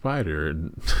giant spider,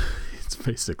 and it's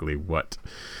basically what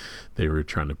they were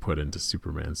trying to put into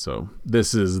Superman. So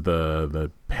this is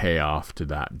the payoff to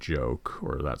that joke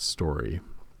or that story.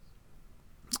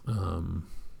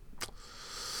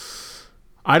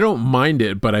 I don't mind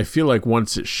it, but I feel like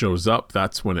once it shows up,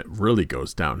 that's when it really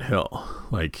goes downhill.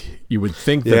 Like, you would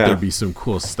think that there'd be some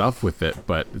cool stuff with it,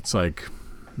 but it's like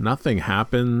nothing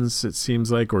happens, it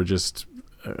seems like, or just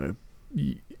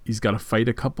he's got to fight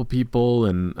a couple people,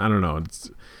 and I don't know,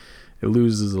 it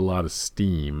loses a lot of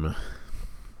steam.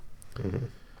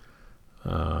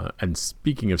 And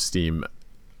speaking of steam,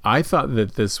 I thought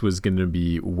that this was going to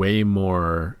be way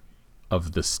more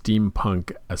of the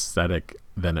steampunk aesthetic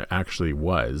than it actually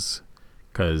was,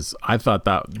 because I thought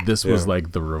that this was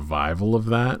like the revival of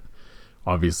that.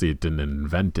 Obviously it didn't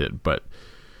invent it, but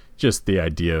just the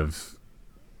idea of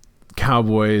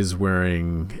cowboys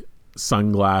wearing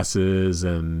sunglasses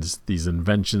and these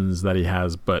inventions that he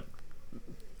has. But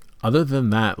other than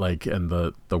that, like, and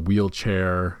the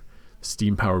wheelchair,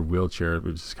 steam powered wheelchair,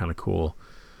 which is kind of cool,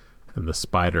 and the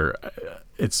spider,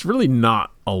 it's really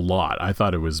not a lot. I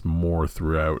thought it was more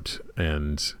throughout,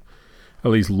 and at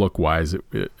least look wise,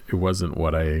 it wasn't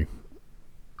what I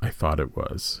thought it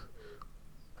was.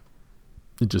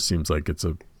 It just seems like it's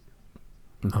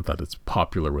not that it's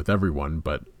popular with everyone,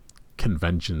 but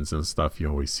conventions and stuff, you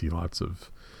always see lots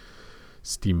of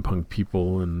steampunk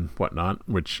people and whatnot,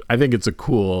 which I think it's a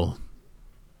cool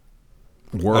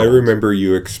world. I remember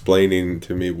you explaining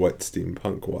to me what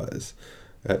steampunk was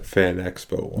at Fan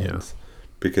Expo once,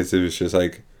 because it was just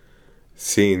like,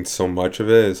 seeing so much of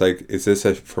it, it's like, is this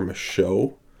from a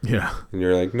show? Yeah. And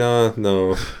you're like,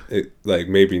 no, it, like,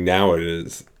 maybe now it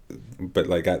is, but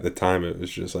like at the time it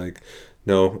was just like,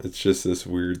 no, it's just this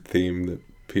weird theme that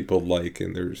people like,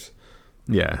 and there's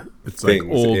it's like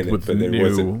old with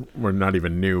new, or not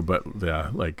even new, but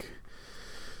like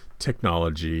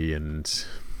technology and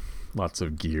lots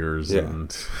of gears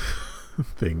and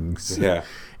things.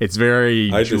 It's very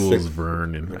Jules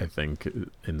Verne, I think,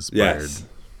 inspired.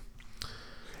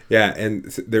 Yeah, and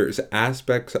there's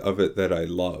aspects of it that I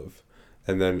love,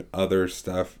 and then other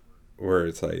stuff where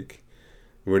it's like,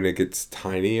 when it gets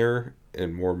tinier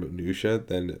and more minutia,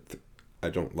 then I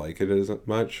don't like it as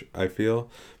much, I feel.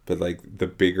 But like the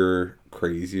bigger,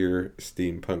 crazier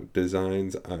steampunk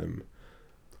designs, I'm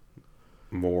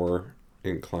more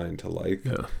inclined to like.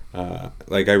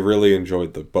 Like, I really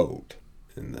enjoyed the boat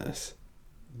in this,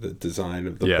 the design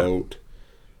of the boat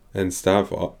and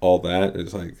stuff, all that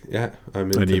is like, I'm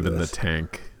into and even this. The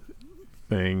tank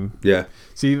thing.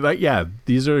 See, like,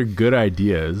 these are good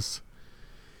ideas,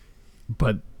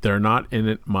 but they're not in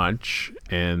it much,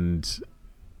 and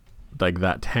like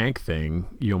that tank thing,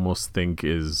 you almost think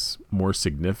is more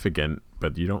significant,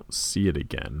 but you don't see it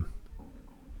again.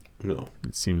 No,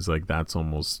 it seems like that's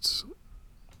almost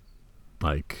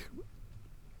like,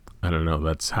 I don't know,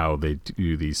 that's how they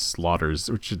do these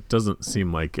slaughters, which it doesn't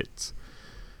seem like it's,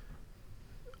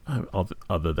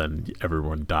 other than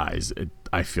everyone dies,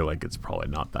 I feel like it's probably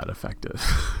not that effective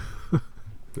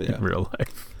in real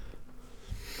life.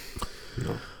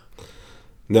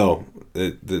 No,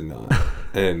 it did not.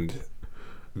 And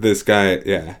this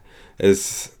guy,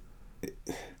 as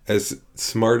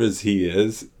smart as he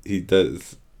is, he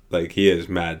does, like, he is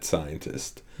mad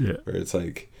scientist. Where it's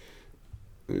like,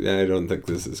 I don't think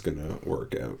this is gonna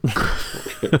work out.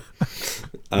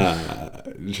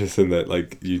 Just in that,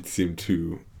 like, you seem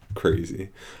too crazy.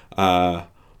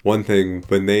 One thing,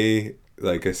 when they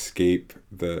like escape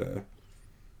the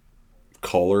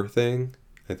collar thing,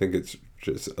 I think it's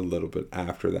just a little bit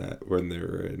after that when they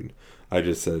were in, I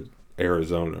just said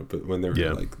Arizona, but when they're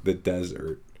in like the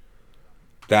desert,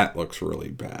 that looks really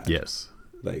bad. Yes.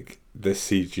 Like the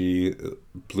CG,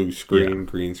 blue screen,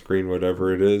 green screen,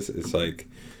 whatever it is, it's like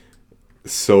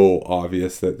so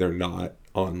obvious that they're not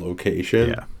on location.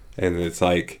 Yeah. And it's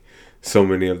like so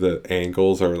many of the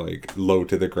angles are like low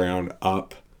to the ground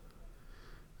up.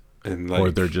 And like, or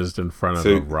they're just in front of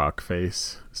a rock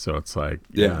face. So it's like,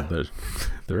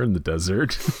 they're in the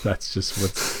desert. That's just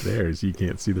what's theirs. You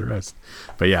can't see the rest.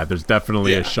 But yeah, there's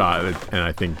definitely a shot. And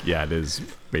I think, it is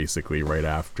basically right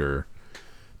after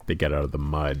they get out of the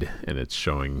mud and it's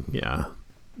showing,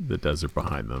 the desert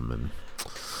behind them. And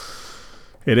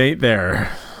it ain't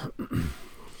there.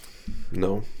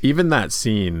 No. Even that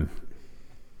scene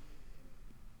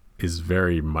is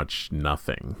very much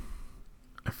nothing.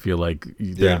 I feel like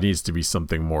there needs to be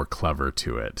something more clever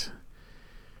to it.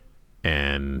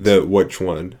 And which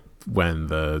one? When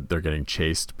they're getting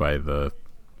chased by the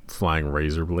flying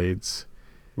razor blades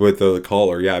with the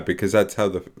collar, because that's how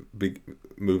the big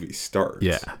movie starts.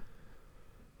 Yeah,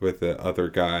 with the other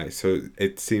guy. So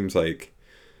it seems like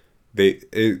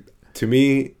to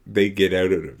me they get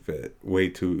out of it way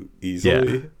too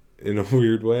easily in a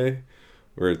weird way.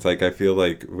 Where it's like, I feel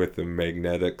like with the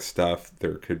magnetic stuff,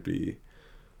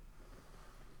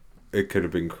 it could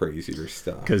have been crazier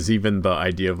stuff. Because even the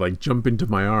idea of like jump into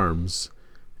my arms,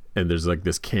 and there's like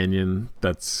this canyon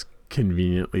that's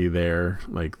conveniently there,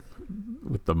 like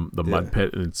with the mud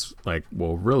pit, and it's like,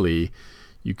 well, really,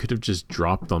 you could have just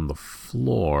dropped on the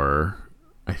floor.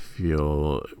 I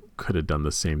feel could have done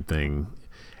the same thing,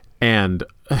 and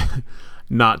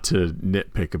not to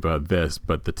nitpick about this,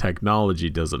 but the technology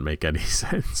doesn't make any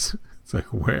sense. It's like,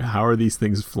 how are these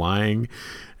things flying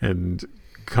and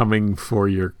coming for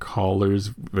your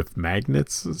collars with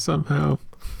magnets somehow?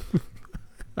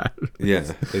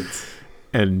 Really,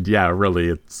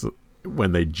 it's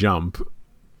when they jump,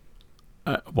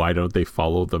 why don't they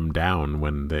follow them down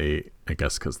when they, I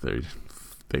guess because they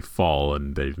fall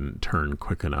and they didn't turn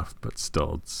quick enough, but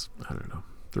still, it's, I don't know,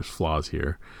 there's flaws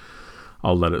here.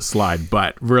 I'll let it slide.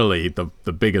 But really, the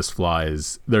biggest flaw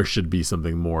is there should be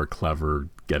something more clever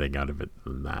getting out of it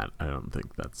than that. I don't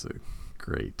think that's a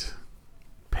great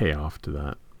payoff to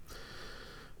that.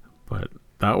 But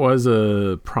that was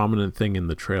a prominent thing in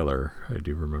the trailer. I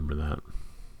do remember that.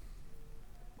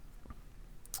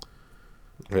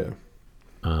 Yeah.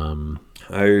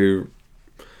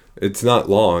 It's not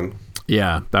long.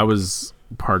 Yeah, that was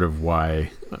part of why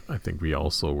I think we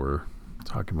also were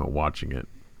talking about watching it,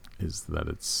 is that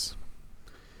it's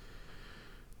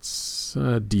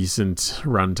a decent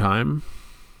runtime.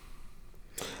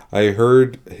 I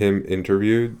heard him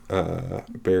interviewed,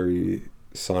 Barry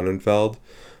Sonnenfeld,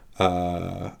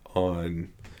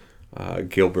 on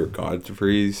Gilbert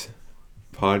Gottfried's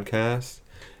podcast,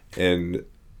 and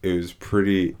it was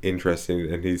pretty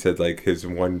interesting. And he said like his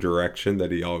one direction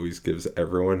that he always gives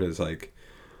everyone is like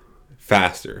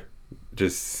faster.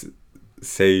 Just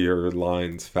say your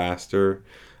lines faster.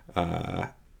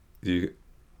 He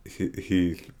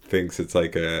thinks it's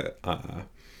like a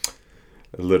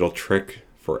little trick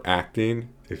for acting.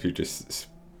 If you just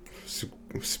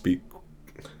speak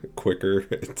quicker,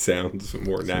 it sounds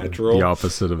more natural. The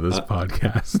opposite of this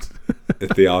podcast.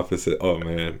 It's the opposite. Oh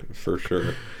man, for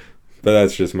sure. But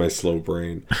that's just my slow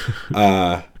brain.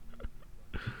 But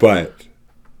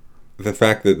the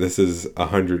fact that this is a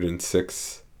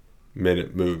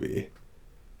 106-minute movie,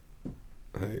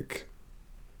 like,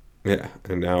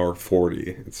 an hour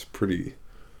 40, it's pretty,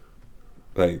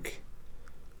 like,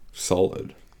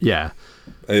 solid. Yeah.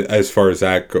 As far as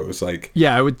that goes, like,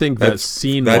 yeah, I would think that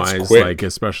scene-wise, like,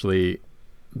 especially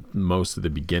most of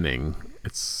the beginning,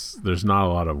 there's not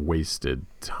a lot of wasted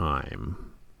time.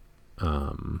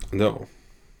 No.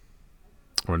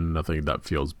 Or nothing that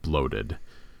feels bloated.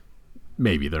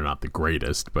 Maybe they're not the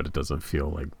greatest, but it doesn't feel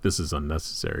like this is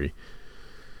unnecessary.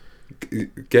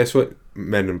 Guess what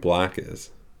Men in Black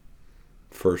is?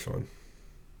 First one.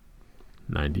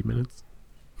 90 minutes?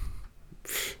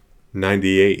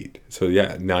 98. So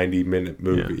yeah, 90-minute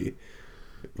movie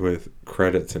with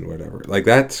credits and whatever. Like,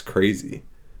 that's crazy.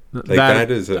 Like, that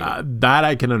is that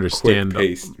I can understand.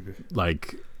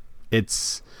 Like,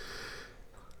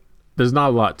 there's not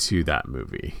a lot to that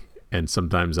movie, and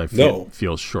sometimes I feel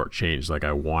shortchanged. Like,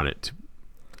 I want it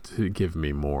to give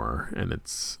me more, and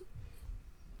it's,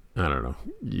 I don't know.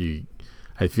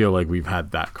 I I feel like we've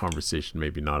had that conversation,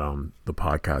 maybe not on the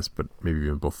podcast, but maybe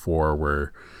even before,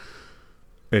 where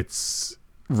it's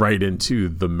right into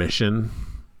the mission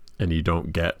and you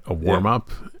don't get a warm up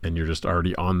and you're just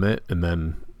already on it, and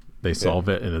then they solve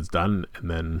it and it's done, and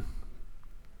then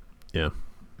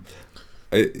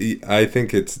I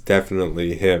think it's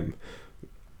definitely him.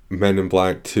 Men in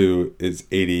Black 2 is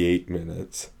 88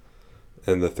 minutes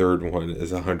and the third one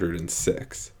is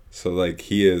 106. So like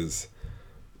he is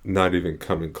not even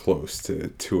coming close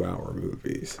to 2-hour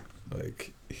movies,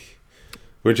 like,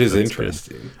 which is That's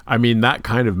interesting. Good. I mean, that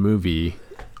kind of movie,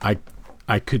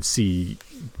 I could see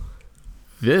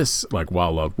this, like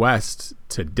Wild Wild West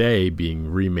today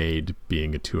being remade,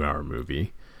 being a 2-hour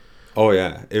movie. Oh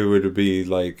yeah, it would be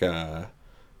like I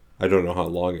don't know how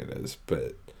long it is,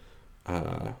 but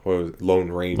what was it?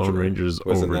 Lone Ranger. Lone Ranger's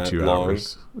over 2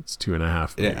 hours. It's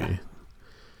 2.5 maybe.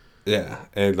 Yeah,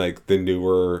 and like the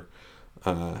newer,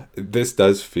 this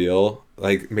does feel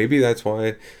like, maybe that's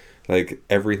why, like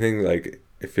everything, like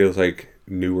it feels like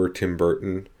newer Tim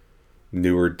Burton,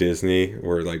 newer Disney,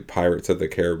 where like Pirates of the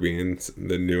Caribbean,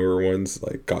 the newer ones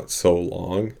like got so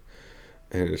long,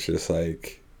 and it's just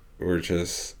like we're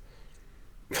just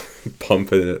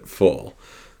pumping it full.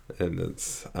 And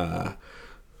it's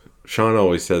Sean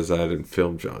always says that in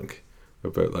Film Junk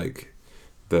about like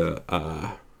the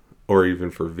or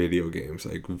even for video games,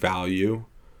 like value.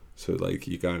 So like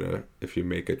you gotta, if you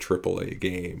make a AAA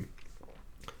game,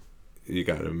 you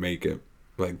gotta make it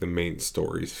like the main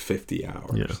story's 50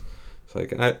 hours. Yeah. It's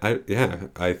like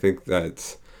I think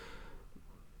that's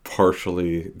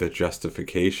partially the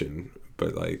justification,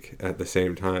 but like at the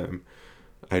same time,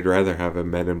 I'd rather have a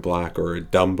Men in Black or a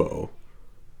Dumbo.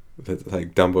 That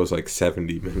like Dumbo's like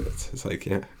 70 minutes. It's like,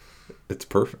 yeah, it's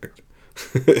perfect.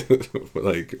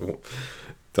 Like,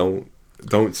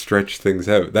 don't stretch things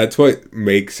out. That's what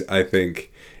makes, I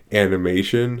think,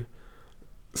 animation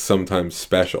sometimes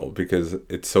special, because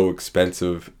it's so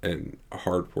expensive and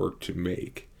hard work to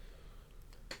make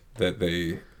that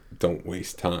they don't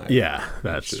waste time. Yeah,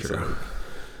 that's true.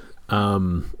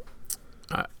 I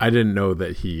didn't know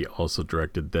that he also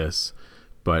directed this,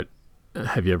 but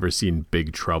have you ever seen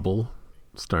Big Trouble,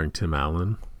 starring Tim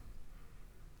Allen?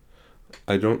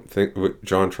 I don't think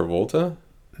John Travolta.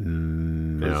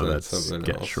 No, that's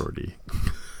Get else? Shorty.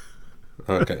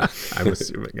 Okay, I'm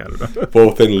assuming. I don't know.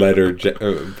 both in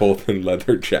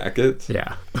leather jackets.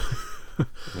 Yeah.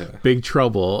 Big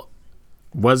Trouble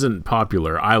wasn't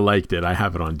popular. I liked it. I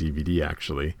have it on DVD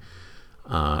actually.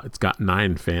 It's got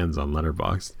 9 fans on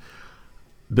Letterboxd.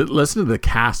 Listen to the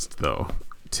cast though: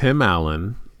 Tim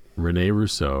Allen, Rene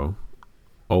Russo,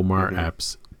 Omar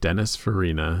Epps, Dennis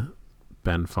Farina,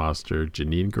 Ben Foster,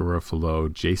 Janine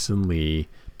Garofalo, Jason Lee,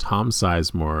 Tom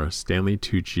Sizemore, Stanley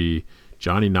Tucci,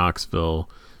 Johnny Knoxville,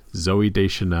 Zoe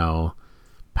Deschanel,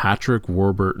 Patrick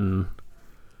Warburton,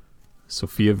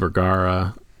 Sofia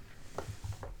Vergara,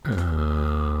 what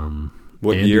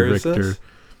Andy year Richter, is this?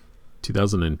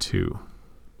 2002.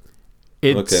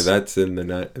 Okay, that's in the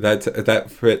night. That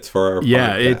fits for our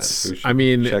podcast. I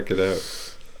mean, check it out.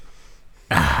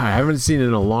 I haven't seen it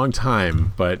in a long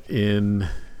time, but in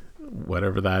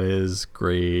whatever that is,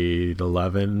 grade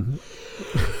 11,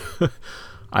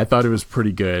 I thought it was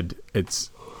pretty good.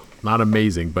 It's not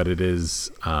amazing, but it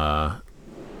is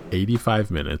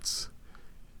 85 minutes,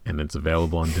 and it's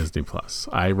available on Disney Plus.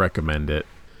 I recommend it.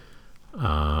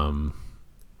 And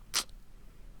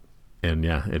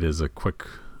yeah, it is a quick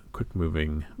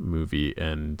moving movie,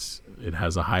 and it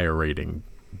has a higher rating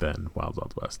than Wild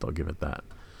Wild West. I'll give it that.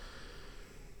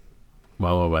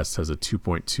 Wild Wild West has a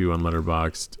 2.2 on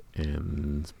Letterboxd,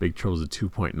 and Big Troll's a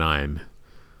 2.9.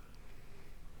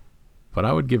 But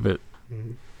I would give it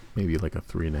maybe like a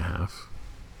 3.5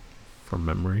 from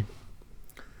memory.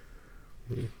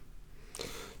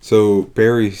 So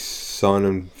Barry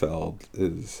Sonnenfeld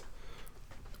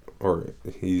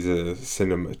he's a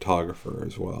cinematographer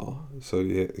as well. So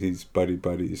he's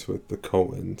buddies with the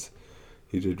Coens.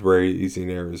 He did Raising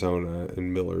Arizona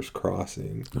and Miller's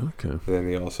Crossing. Okay. And then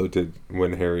he also did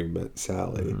When Harry Met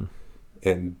Sally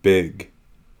and Big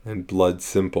and Blood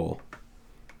Simple.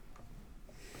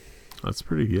 That's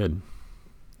pretty good.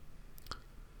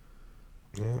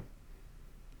 Yeah.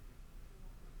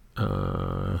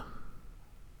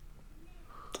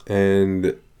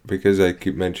 And because I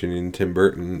keep mentioning Tim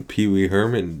Burton, Pee Wee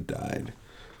Herman died.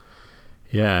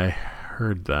 Yeah, I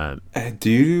heard that.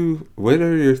 What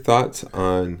are your thoughts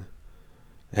on,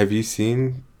 have you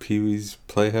seen Pee Wee's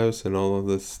Playhouse and all of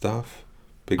this stuff?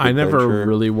 Big Adventure? I never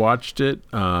really watched it.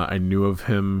 I knew of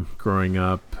him growing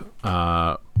up,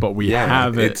 but we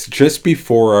have it. It's just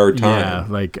before our time. Yeah,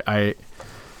 like I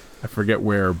forget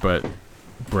where, but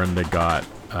Brenda got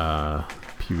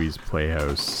Pee-wee's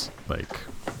Playhouse, like,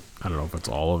 I don't know if it's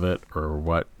all of it or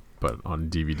what, but on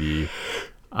DVD,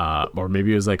 or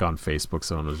maybe it was like on Facebook.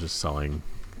 Someone was just selling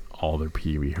all their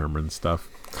Pee-wee Herman stuff,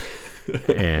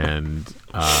 and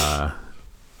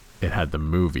it had the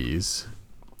movies.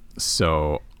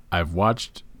 So I've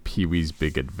watched Pee-wee's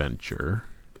Big Adventure.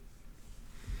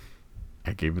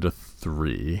 I gave it a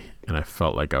 3, and I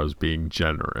felt like I was being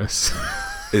generous.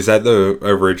 Is that the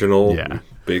original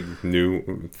big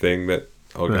new thing that...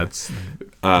 Okay. That's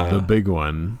the big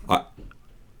one.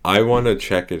 I want to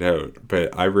check it out,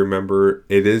 but I remember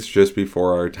it is just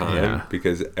before our time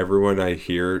because everyone I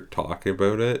hear talk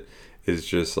about it is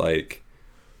just like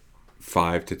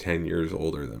 5 to 10 years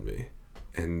older than me,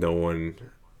 and no one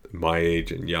my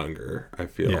age and younger, I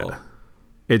feel. Yeah.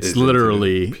 It's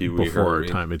literally before our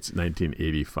time. It's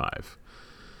 1985.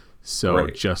 So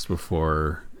just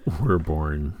before we're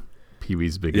born,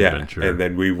 Pee-wee's Big Adventure. And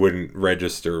then we wouldn't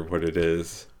register what it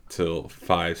is till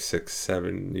 5, 6,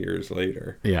 7 years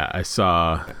later. Yeah, I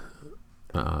saw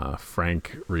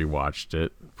Frank rewatched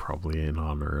it, probably in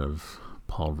honor of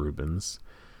Paul Rubens,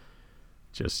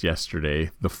 just yesterday.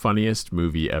 The funniest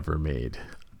movie ever made.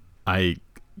 I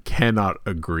cannot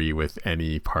agree with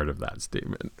any part of that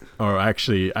statement. Or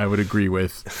actually, I would agree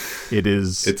with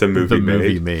it's a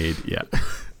movie made. Yeah.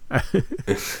 I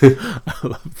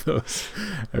love those.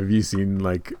 Have you seen,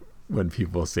 like, when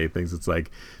people say things, it's like,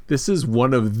 this is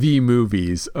one of the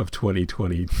movies of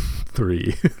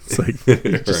 2023. It's like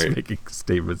you're just making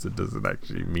statements that doesn't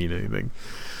actually mean anything.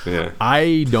 Yeah.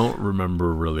 I don't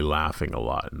remember really laughing a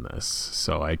lot in this,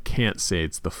 so I can't say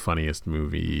it's the funniest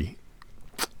movie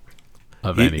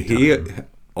of any time. He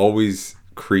always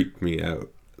creeped me out.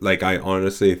 Like, I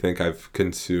honestly think I've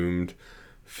consumed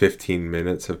 15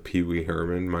 minutes of Pee-wee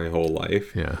Herman my whole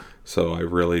life. Yeah. So I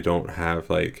really don't have,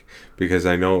 like, because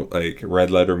I know, like,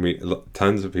 Red Letter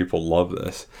tons of people love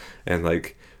this, and,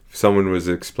 like, someone was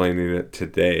explaining it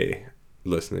today,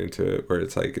 listening to it, where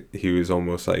it's like he was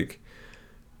almost like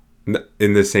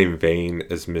in the same vein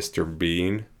as Mr.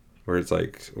 Bean, where it's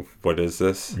like, what is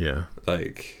this? Yeah.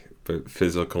 Like, but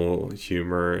physical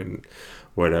humor and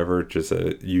whatever, just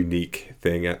a unique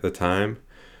thing at the time.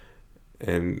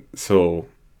 And so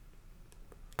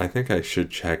I think I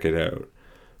should check it out,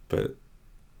 but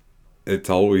it's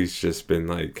always just been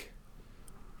like,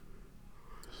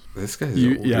 this guy's a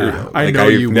weirdo. Yeah, like, I know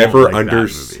I've you never won't like that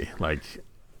understood. movie.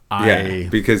 Like,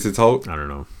 because it's all, I don't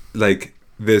know, like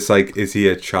this, like, is he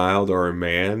a child or a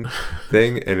man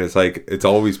thing? And it's like, it's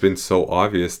always been so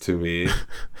obvious to me.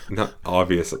 Not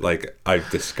obvious, like, I've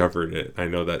discovered it. I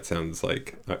know that sounds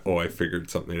like, oh, I figured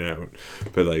something out,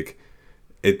 but like,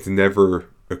 it's never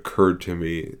occurred to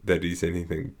me that he's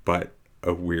anything but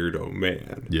a weirdo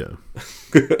man. Yeah.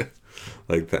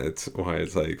 Like, that's why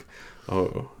it's like,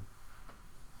 oh,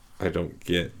 I don't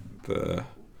get the...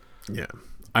 Yeah.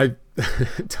 I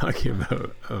talking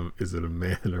about is it a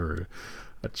man or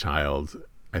a child?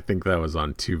 I think that was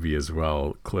on Tubi as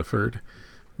well. Clifford.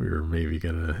 We were maybe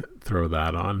gonna throw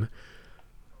that on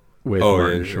with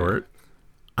Martin Short.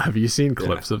 Have you seen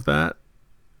clips of that?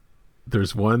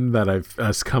 There's one that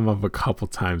has come up a couple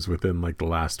times within, like, the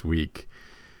last week.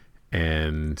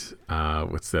 And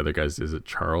what's the other guy's? Is it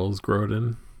Charles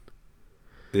Grodin?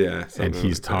 Yeah. And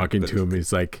he's like talking to him.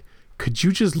 He's like, could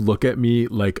you just look at me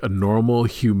like a normal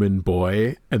human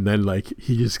boy? And then, like,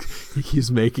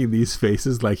 he's making these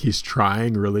faces like he's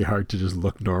trying really hard to just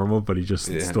look normal, but he just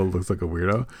still looks like a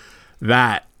weirdo.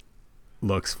 That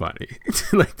looks funny.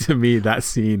 Like, to me, that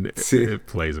scene, it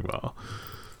plays well.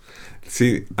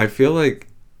 See, I feel like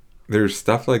there's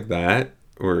stuff like that,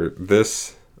 or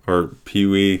this, or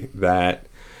Pee-wee, that,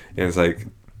 and it's like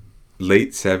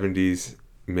late 70s,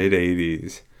 mid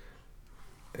 80s,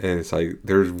 and it's like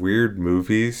there's weird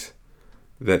movies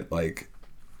that, like,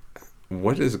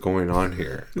 what is going on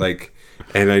here? Like,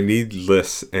 and I need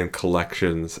lists and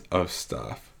collections of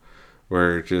stuff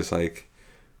where just like,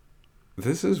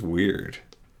 this is weird.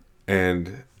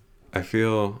 And I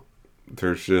feel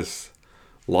there's just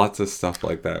lots of stuff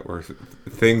like that where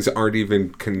things aren't even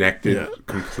connected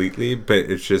completely, but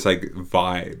it's just like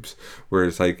vibes.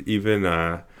 Whereas, like, even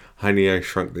Honey, I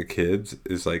Shrunk the Kids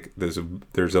is like, there's a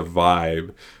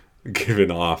vibe given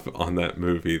off on that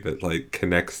movie that, like,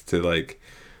 connects to, like,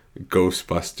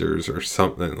 Ghostbusters or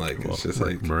something. Like, it's just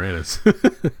like Moranis.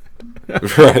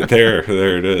 Right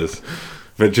there it is.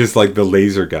 But just like the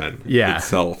laser gun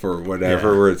itself or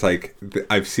whatever, where it's like,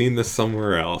 I've seen this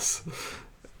somewhere else.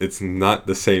 It's not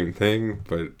the same thing,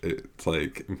 but it's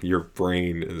like your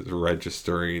brain is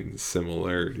registering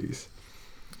similarities.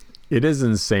 It is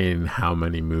insane how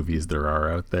many movies there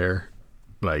are out there.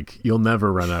 Like, you'll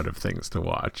never run out of things to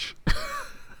watch.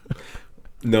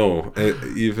 No,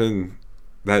 even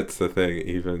that's the thing.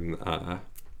 Even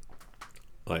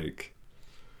like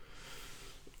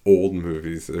old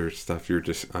movies, there's stuff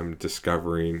I'm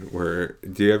discovering. Where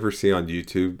do you ever see on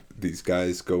YouTube these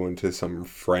guys go into some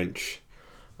French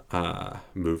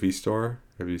movie store?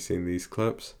 Have you seen these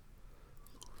clips?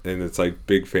 And it's like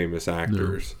big famous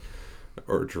actors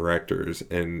or directors,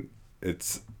 and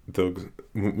it's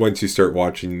once you start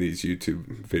watching these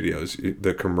YouTube videos,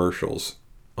 the commercials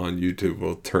on YouTube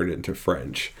will turn into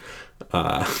French.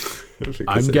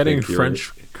 I'm getting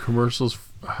French commercials.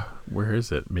 Where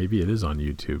is it? Maybe it is on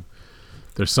YouTube.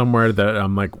 There's somewhere that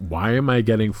I'm like, why am I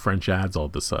getting French ads all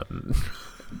of a sudden?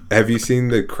 Have you seen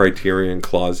the Criterion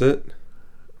Closet?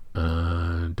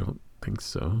 Don't think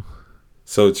so.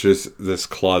 So it's just this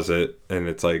closet, and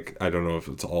it's like, I don't know if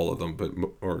it's all of them, but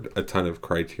or a ton of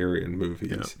Criterion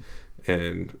movies,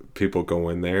 and people go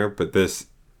in there. But this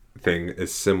thing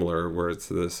is similar, where it's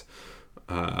this.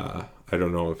 I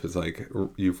don't know if it's like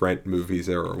you rent movies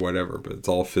there or whatever, but it's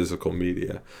all physical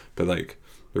media. But like,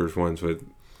 there's ones with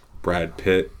Brad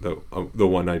Pitt. The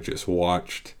one I just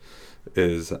watched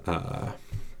is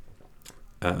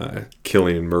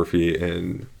Cillian Murphy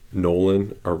and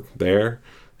Nolan are there.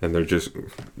 And they're just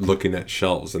looking at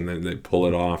shelves, and then they pull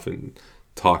it off and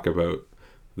talk about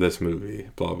this movie,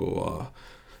 blah, blah, blah.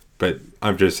 But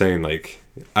I'm just saying, like,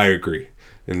 I agree.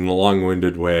 In the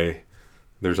long-winded way,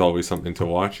 there's always something to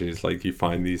watch. It's like you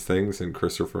find these things, and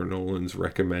Christopher Nolan's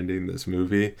recommending this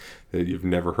movie that you've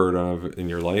never heard of in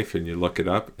your life, and you look it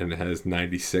up, and it has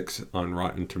 96 on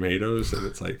Rotten Tomatoes, and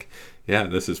it's like, yeah,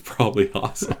 this is probably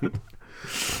awesome.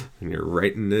 And you're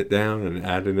writing it down and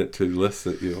adding it to lists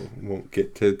that you won't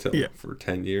get to till for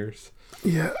 10 years.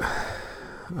 Yeah.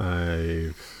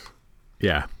 I've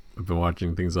been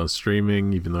watching things on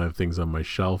streaming, even though I have things on my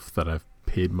shelf that I've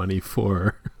paid money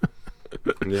for.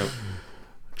 Yeah.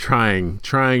 Trying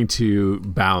to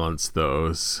balance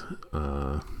those.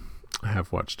 I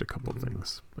have watched a couple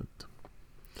things, but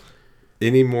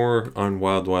any more on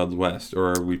Wild Wild West,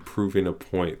 or are we proving a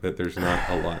point that there's not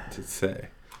a lot to say?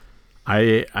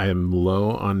 I am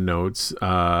low on notes.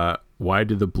 Why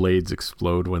do the blades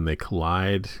explode when they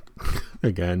collide?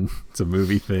 Again, it's a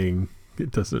movie thing.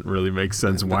 It doesn't really make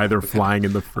sense why they're flying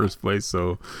in the first place.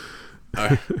 So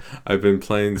I've been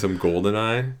playing some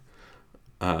GoldenEye,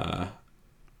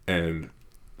 and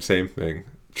same thing.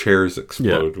 Chairs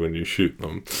explode when you shoot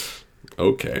them.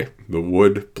 Okay, the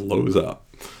wood blows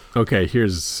up. Okay,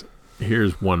 here's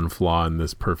one flaw in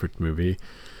this perfect movie.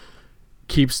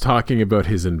 Keeps talking about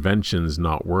his inventions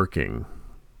not working.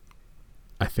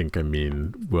 I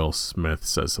mean, Will Smith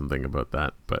says something about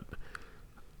that, but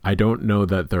I don't know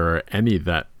that there are any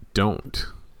that don't.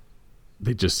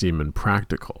 They just seem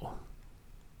impractical.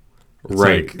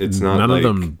 Right. Like, it's not none like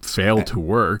of them fail to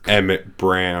work. Emmett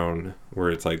Brown,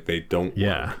 where it's like they don't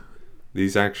work.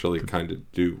 These actually kind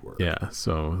of do work. Yeah,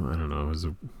 so I don't know. There's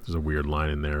a weird line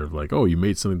in there of like, oh, you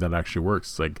made something that actually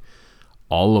works. It's like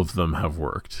all of them have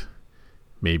worked.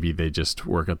 Maybe they just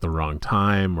work at the wrong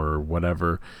time or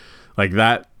whatever. Like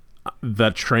that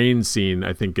train scene,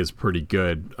 I think, is pretty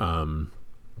good.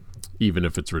 Even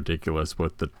if it's ridiculous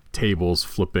with the tables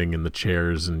flipping and the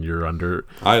chairs and you're under.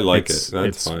 I like it.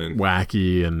 That's fine.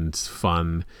 Wacky and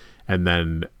fun. And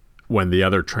then when the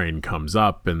other train comes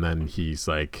up and then he's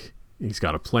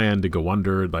got a plan to go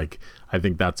under. Like, I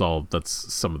think that's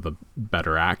some of the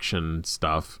better action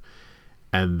stuff.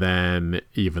 And then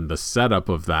even the setup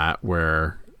of that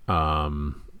where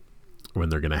when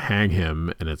they're going to hang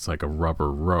him and it's like a rubber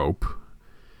rope,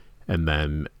 and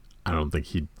then I don't think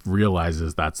he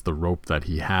realizes that's the rope that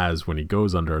he has when he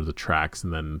goes under the tracks,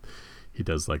 and then he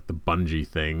does like the bungee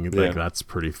thing. Like, that's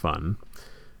pretty fun.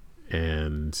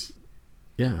 And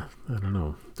yeah, I don't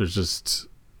know. There's just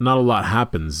not a lot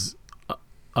happens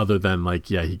other than like,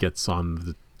 he gets on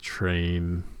the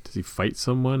train. Does he fight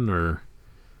someone, or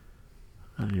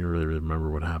I don't even really remember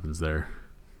what happens there.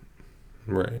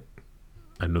 Right.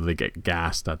 I know they get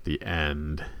gassed at the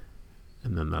end,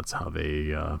 and then that's how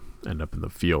they end up in the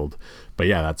field. But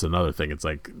yeah, that's another thing. It's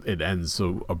like it ends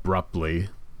so abruptly,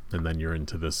 and then you're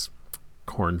into this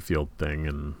cornfield thing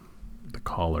and the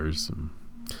collars. And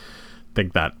I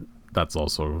think that's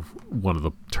also one of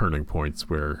the turning points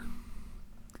where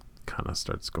it kind of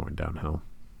starts going downhill.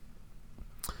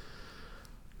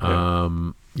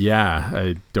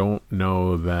 I don't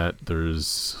know that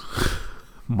there's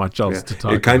much else to talk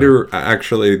about. It kind of,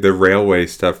 actually, the railway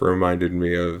stuff reminded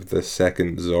me of the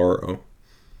second Zorro.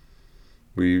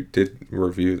 We did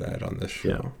review that on this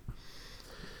show.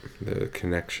 The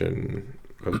connection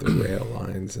of the rail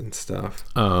lines and stuff.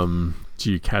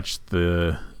 Do you catch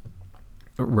the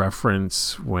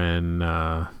reference when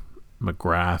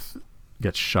McGrath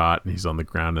gets shot and he's on the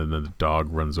ground and then the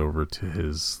dog runs over to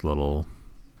his little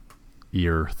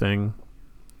ear thing?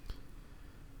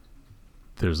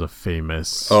 There's a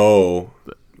famous oh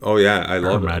yeah, I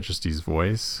love Her Majesty's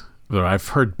voice. I've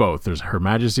heard both. There's Her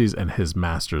Majesty's and His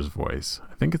Master's voice.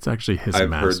 I think it's actually His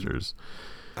Master's.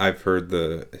 I've heard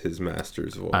His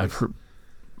Master's voice.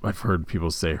 I've heard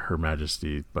people say Her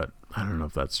Majesty, but I don't know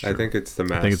if that's true. I think it's the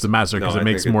Master. I think it's the Master because it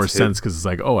makes more sense because it's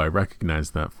like, oh, I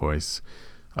recognize that voice.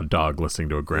 A dog listening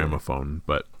to a gramophone,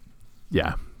 but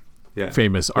yeah.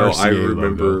 Famous RCA I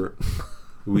remember logo.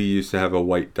 We used to have a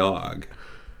white dog,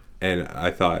 and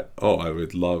I thought, oh, I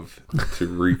would love to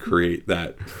recreate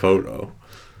that photo.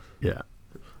 Yeah.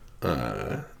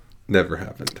 Never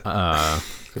happened.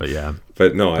 But yeah.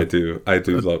 But no, I do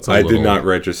love. I did not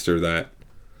register that,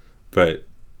 but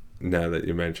now that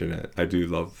you mention it, I do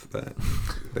love that.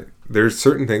 There's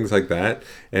certain things like that,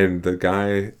 and the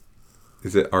guy,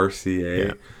 is it RCA?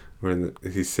 Yeah. When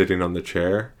he's sitting on the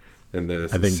chair and the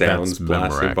sounds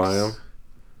blasting by him.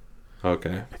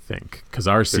 Okay. I think because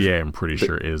RCA, I'm pretty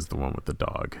sure, is the one with the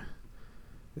dog.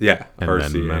 Yeah, and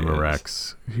RCA then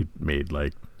Memorex, who made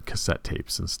like cassette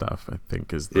tapes and stuff, I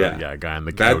think is the guy on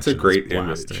the couch. That's a great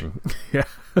image. Yeah.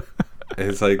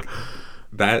 It's like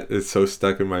that is so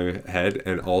stuck in my head,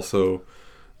 and also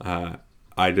I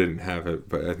didn't have it,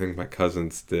 but I think my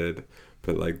cousins did.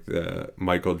 But like the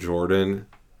Michael Jordan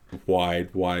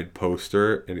wide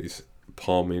poster, and he's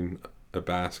palming a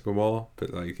basketball,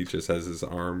 but like he just has his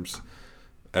arms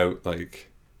out like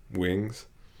wings.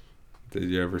 Did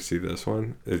you ever see this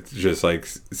one? It just like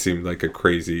seemed like a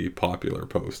crazy popular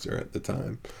poster at the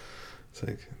time. It's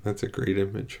like, that's a great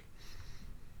image.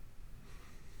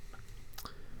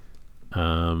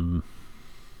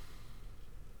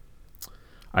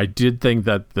 I did think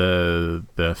that the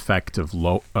effect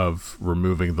of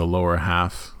removing the lower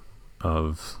half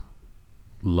of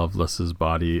Loveless's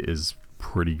body is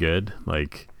pretty good.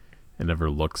 Like, it never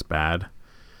looks bad.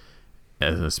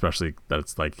 And especially that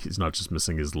it's like he's not just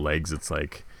missing his legs, it's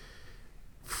like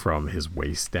from his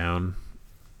waist down.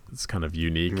 It's kind of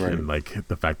unique, right. And like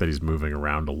the fact that he's moving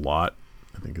around a lot,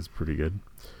 I think is pretty good.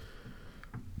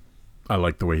 I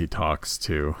like the way he talks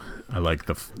too. I like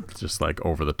the just like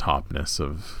over the topness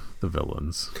of the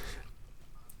villains.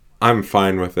 I'm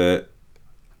fine with it.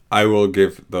 I will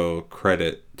give though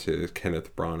credit to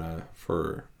Kenneth Branagh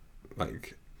for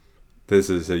like, this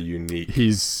is a unique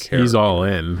he's all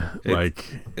in.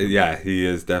 Yeah, he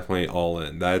is definitely all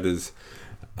in. That is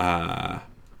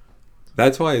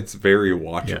that's why it's very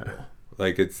watchable. Yeah.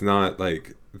 Like, it's not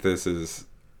like this is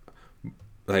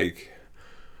like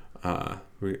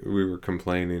we were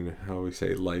complaining how we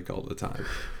say like all the time,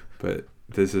 but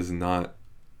this is not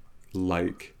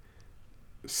like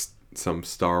some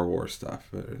Star Wars stuff.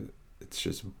 It's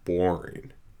just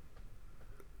boring.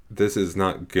 This is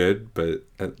not good, but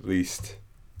at least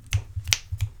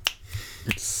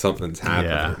something's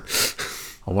happening. Yeah.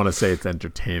 I want to say it's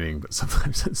entertaining, but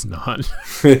sometimes it's not.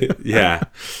 Yeah,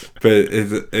 but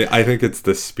I think it's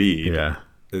the speed. Yeah,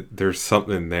 there's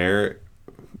something there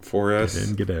for us. Get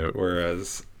in, get out.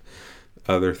 Whereas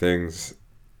other things,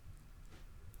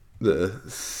 the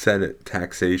Senate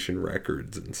taxation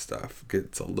records and stuff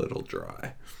gets a little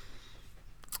dry.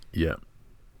 Yeah.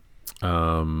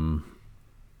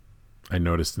 I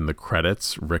noticed in the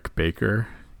credits, Rick Baker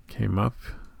came up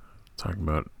talking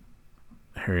about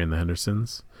Harry and the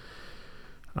Hendersons.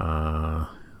 He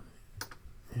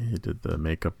did the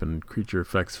makeup and creature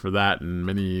effects for that and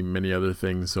many, many other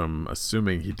things. So I'm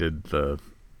assuming he did the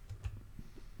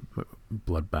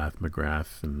Bloodbath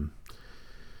McGrath, and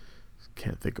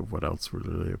can't think of what else would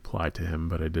really apply to him,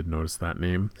 but I did notice that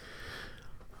name.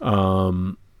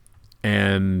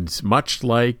 And much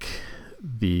like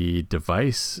the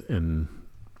device in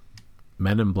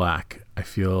Men in Black, I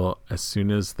feel as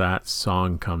soon as that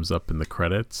song comes up in the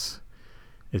credits,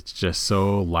 it's just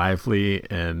so lively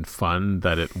and fun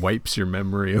that it wipes your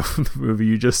memory of the movie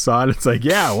you just saw, and it's like,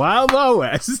 yeah, Wild Wild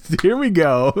West, here we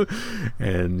go,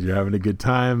 and you're having a good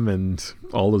time, and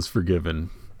all is forgiven,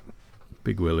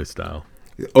 Big Willie style.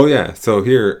 Oh yeah, so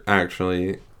here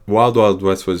actually, Wild Wild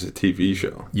West was a TV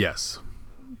show. Yes.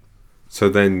 So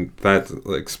then that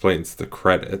explains the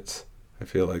credits. I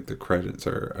feel like the credits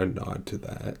are a nod to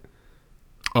that.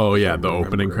 Oh yeah, the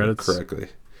opening credits correctly.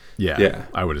 Yeah,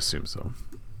 I would assume so.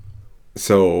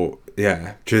 So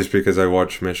yeah, just because I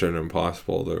watched Mission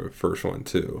Impossible, the first one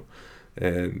too,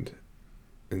 and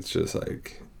it's just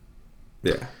like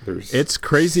Yeah, it's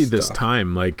crazy stuff. This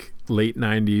time, like late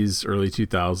 90s, early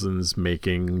 2000s,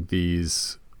 making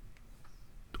these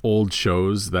old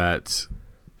shows that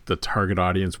the target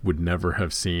audience would never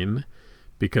have seen.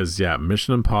 Because, yeah,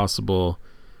 Mission Impossible,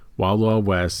 Wild Wild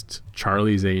West,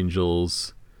 Charlie's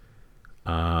Angels,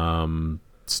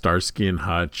 Starsky and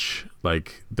Hutch,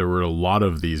 like there were a lot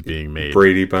of these being made.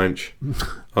 Brady Bunch.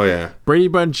 Oh, yeah. Brady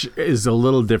Bunch is a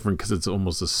little different because it's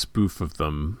almost a spoof of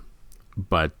them.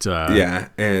 But but yeah,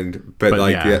 it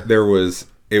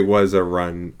was a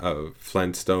run of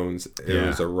Flintstones. It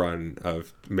was a run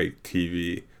of Make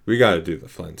TV. We got to do the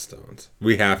Flintstones.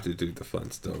 We have to do the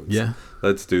Flintstones. Yeah.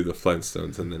 Let's do the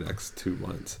Flintstones in the next 2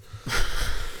 months.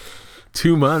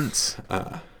 2 months?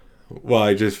 Well,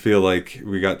 I just feel like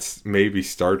we got maybe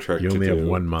Star Trek you only have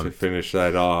 1 month to finish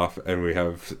that off, and we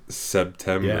have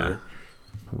September. Yeah.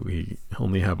 We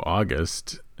only have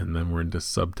August, and then we're into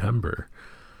September.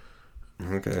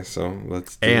 Okay, so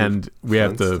let's do and we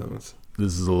have to,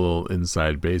 this is a little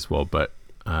inside baseball, but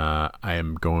I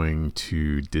am going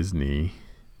to Disney.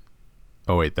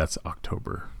 Oh, wait, that's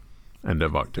October. End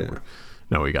of October. Yeah.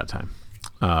 No, we got time.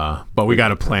 But we got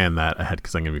to plan that ahead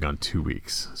because I'm going to be gone 2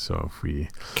 weeks. So if we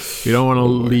don't want to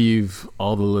leave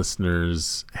all the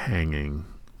listeners hanging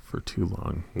for too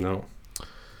long. No.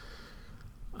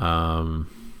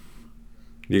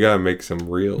 You got to make some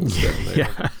reels down there.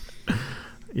 Yeah.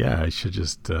 Yeah, I should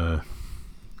just do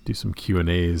some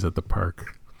Q&As at the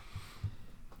park.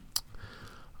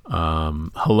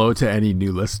 Hello to any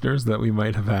new listeners that we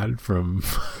might have had from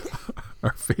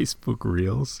our Facebook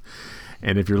Reels.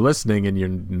 And if you're listening and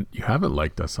you haven't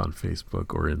liked us on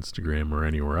Facebook or Instagram or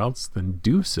anywhere else, then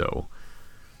do so.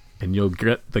 And you'll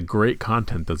get the great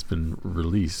content that's been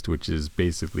released, which is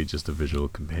basically just a visual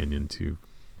companion to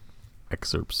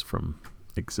excerpts from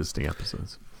existing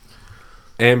episodes.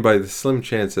 And by the slim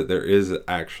chance that there is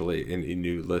actually any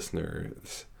new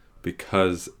listeners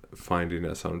because finding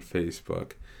us on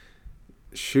Facebook,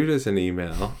 shoot us an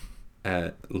email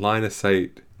at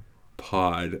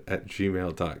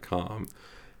lineofsightpod@gmail.com.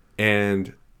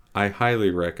 And I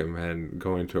highly recommend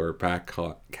going to our back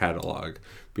catalog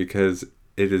because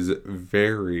it is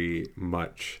very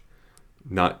much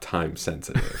not time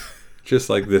sensitive, just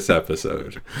like this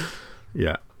episode.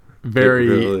 Yeah,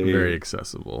 very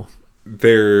accessible.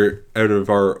 There, out of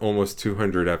our almost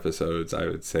 200 episodes, I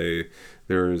would say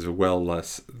there is well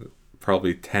less,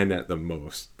 probably 10 at the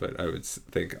most, but I would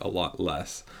think a lot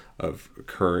less of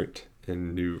current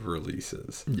and new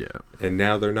releases. Yeah. And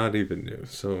now they're not even new,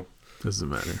 so doesn't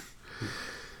matter.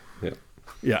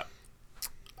 Yeah.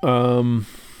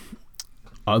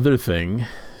 Other thing,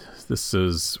 this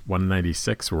is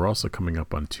 196. We're also coming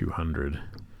up on 200.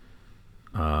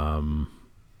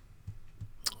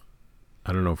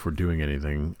 I don't know if we're doing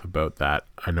anything about that.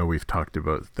 I know we've talked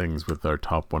about things with our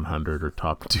top 100 or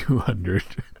top 200,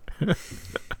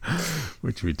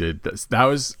 which we did. That's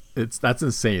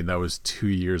insane. That was 2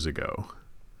 years ago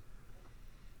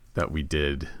that we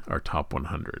did our top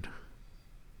 100.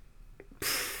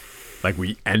 Like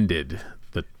we ended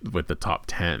with the top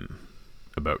 10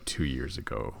 about 2 years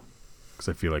ago, because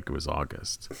I feel like it was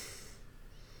August.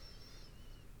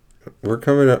 We're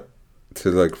coming up to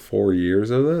like 4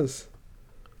 years of this.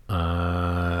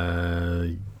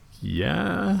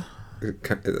 Yeah.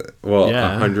 Well,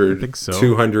 100, I think so.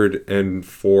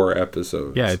 204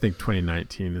 episodes. Yeah, I think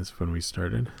 2019 is when we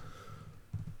started.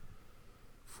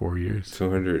 4 years.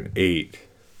 208.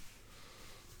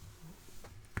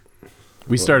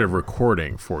 We started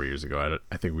recording 4 years ago.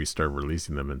 I think we started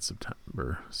releasing them in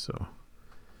September. So,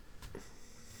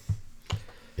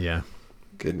 yeah.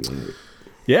 Good night.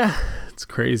 Yeah, it's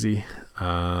crazy.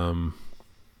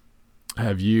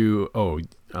 Have you?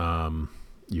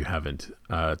 You haven't.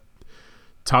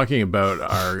 Talking about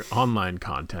our online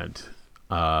content,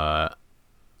 I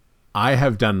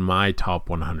have done my top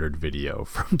 100 video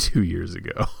from 2 years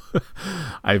ago.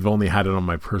 I've only had it on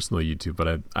my personal YouTube,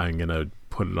 but I'm gonna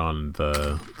put it on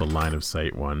the Line of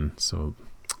Sight one, so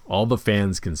all the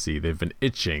fans can see. They've been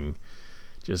itching,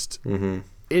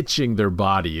 itching their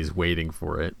bodies, waiting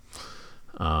for it.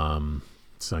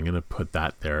 So I'm gonna put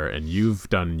that there, and you've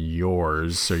done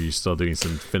yours. Are you still doing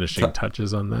some finishing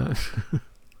touches on that?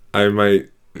 I might,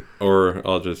 or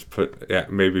I'll just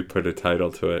maybe put a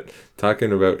title to it.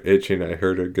 Talking about itching, I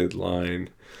heard a good line.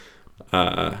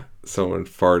 Someone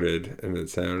farted and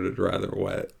it sounded rather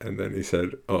wet, and then he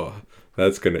said, "Oh,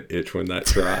 that's gonna itch when that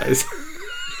dries."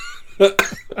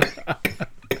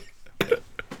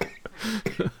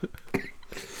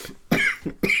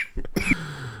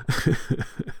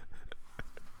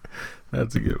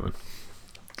 That's a good one.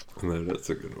 No, that's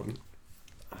a good one.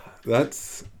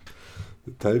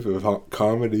 the type of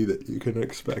comedy that you can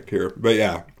expect here. But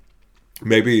yeah,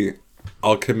 maybe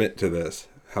I'll commit to this.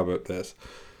 How about this?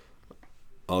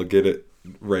 I'll get it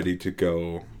ready to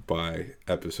go by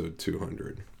episode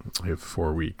 200. We have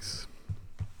 4 weeks.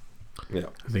 Yeah.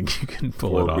 I think you can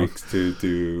pull it off. 4 weeks to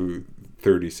do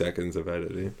 30 seconds of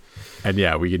editing. And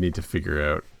yeah, we need to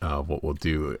figure out what we'll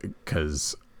do,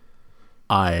 because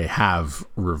I have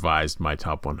revised my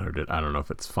top 100. I don't know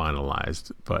if it's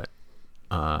finalized, but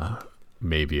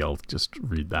maybe I'll just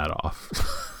read that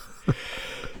off.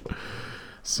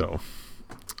 So,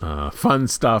 fun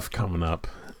stuff coming up,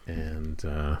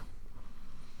 and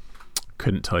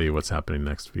couldn't tell you what's happening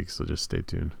next week, so just stay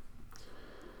tuned.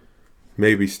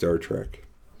 Maybe Star Trek.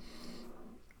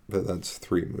 But that's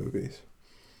 3 movies.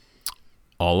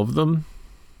 All of them?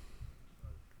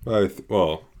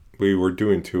 Well, we were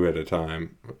doing 2 at a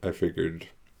time. I figured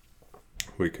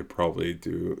we could probably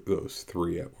do those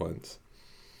 3 at once.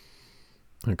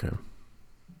 Okay.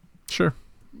 Sure.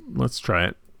 Let's try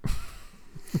it.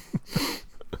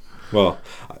 Well,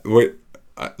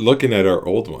 looking at our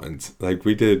old ones, like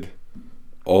we did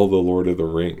all the Lord of the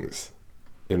Rings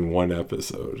in 1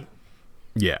 episode.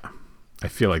 Yeah. I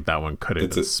feel like that one could have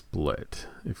been split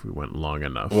if we went long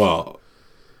enough. Well,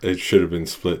 it should have been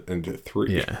split into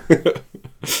 3. Yeah.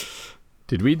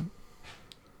 Did we?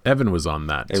 Evan was on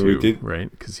that too,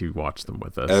 right? Because he watched them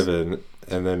with us. Evan,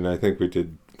 and then I think we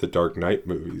did the Dark Knight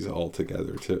movies all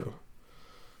together too.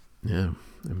 Yeah,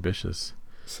 ambitious.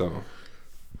 So,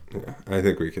 yeah, I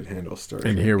think we could handle Star Trek.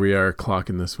 And here we are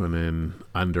clocking this one in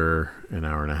under an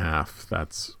hour and a half.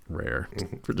 That's rare.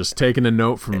 We're just taking a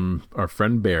note from our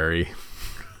friend Barry.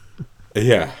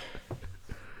 Yeah.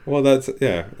 Well,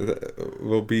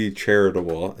 we'll be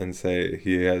charitable and say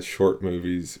he has short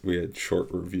movies. We had short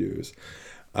reviews.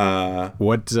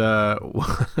 What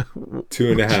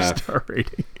 2.5 star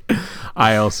rating?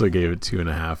 I also gave it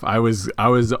 2.5. I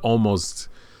was almost,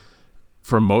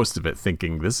 for most of it,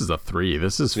 thinking this is a 3.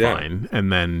 This is fine.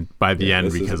 And then by the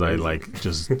end, because I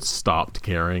just stopped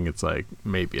caring, it's like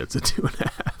maybe it's a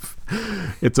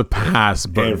 2.5. It's a pass,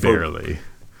 but barely.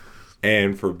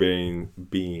 And for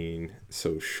being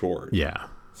so short. Yeah.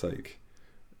 It's like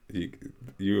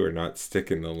you are not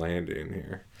sticking the landing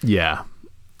here. Yeah.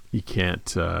 You can't,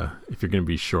 if you're going to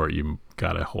be short, you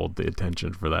got to hold the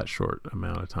attention for that short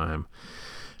amount of time.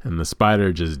 And the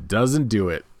spider just doesn't do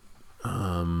it.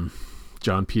 John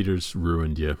Peters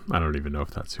ruined you. I don't even know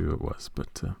if that's who it was,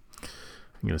 but I'm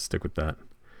going to stick with that.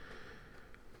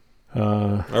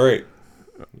 All right.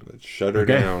 Let's shut her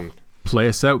down. Play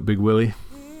us out, Big Willie.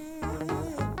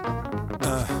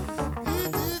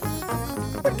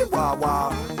 Wicked wild,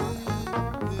 wild.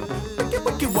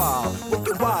 Wicked wild,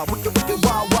 wicked wild, wicked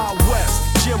wild, wild west.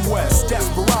 Jim West,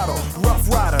 Desperado, Rough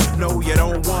Rider. No, you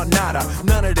don't want nada.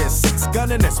 None of this. 6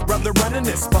 gunning this, brother running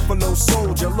this. Buffalo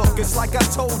Soldier. Look, it's like I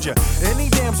told you. Any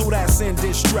damsel that's in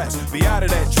distress, be out of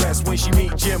that dress when she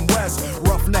meet Jim West.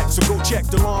 Roughneck, so go check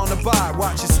the law on the by.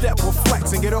 Watch your step will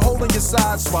flex and get a hole in your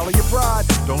side. Swallow your pride.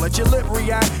 Don't let your lip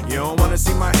react. You don't want to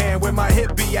see my hand where my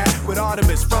hip be at. With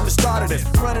Artemis from the start of this,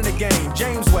 running the game.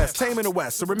 James West, taming the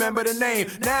West. So remember the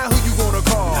name. Now who you gonna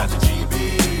call? Not the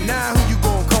GB. Now who you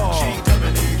gonna call?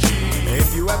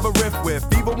 If you ever riff with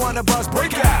either one of us,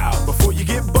 break out before you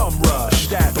get bum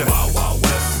rushed at the Wild Wild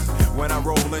West. When I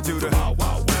roll into the Wild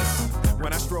Wild West.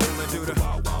 When I stroll into the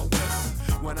Wild Wild West.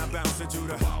 When I bounce into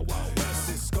the Wild Wild West.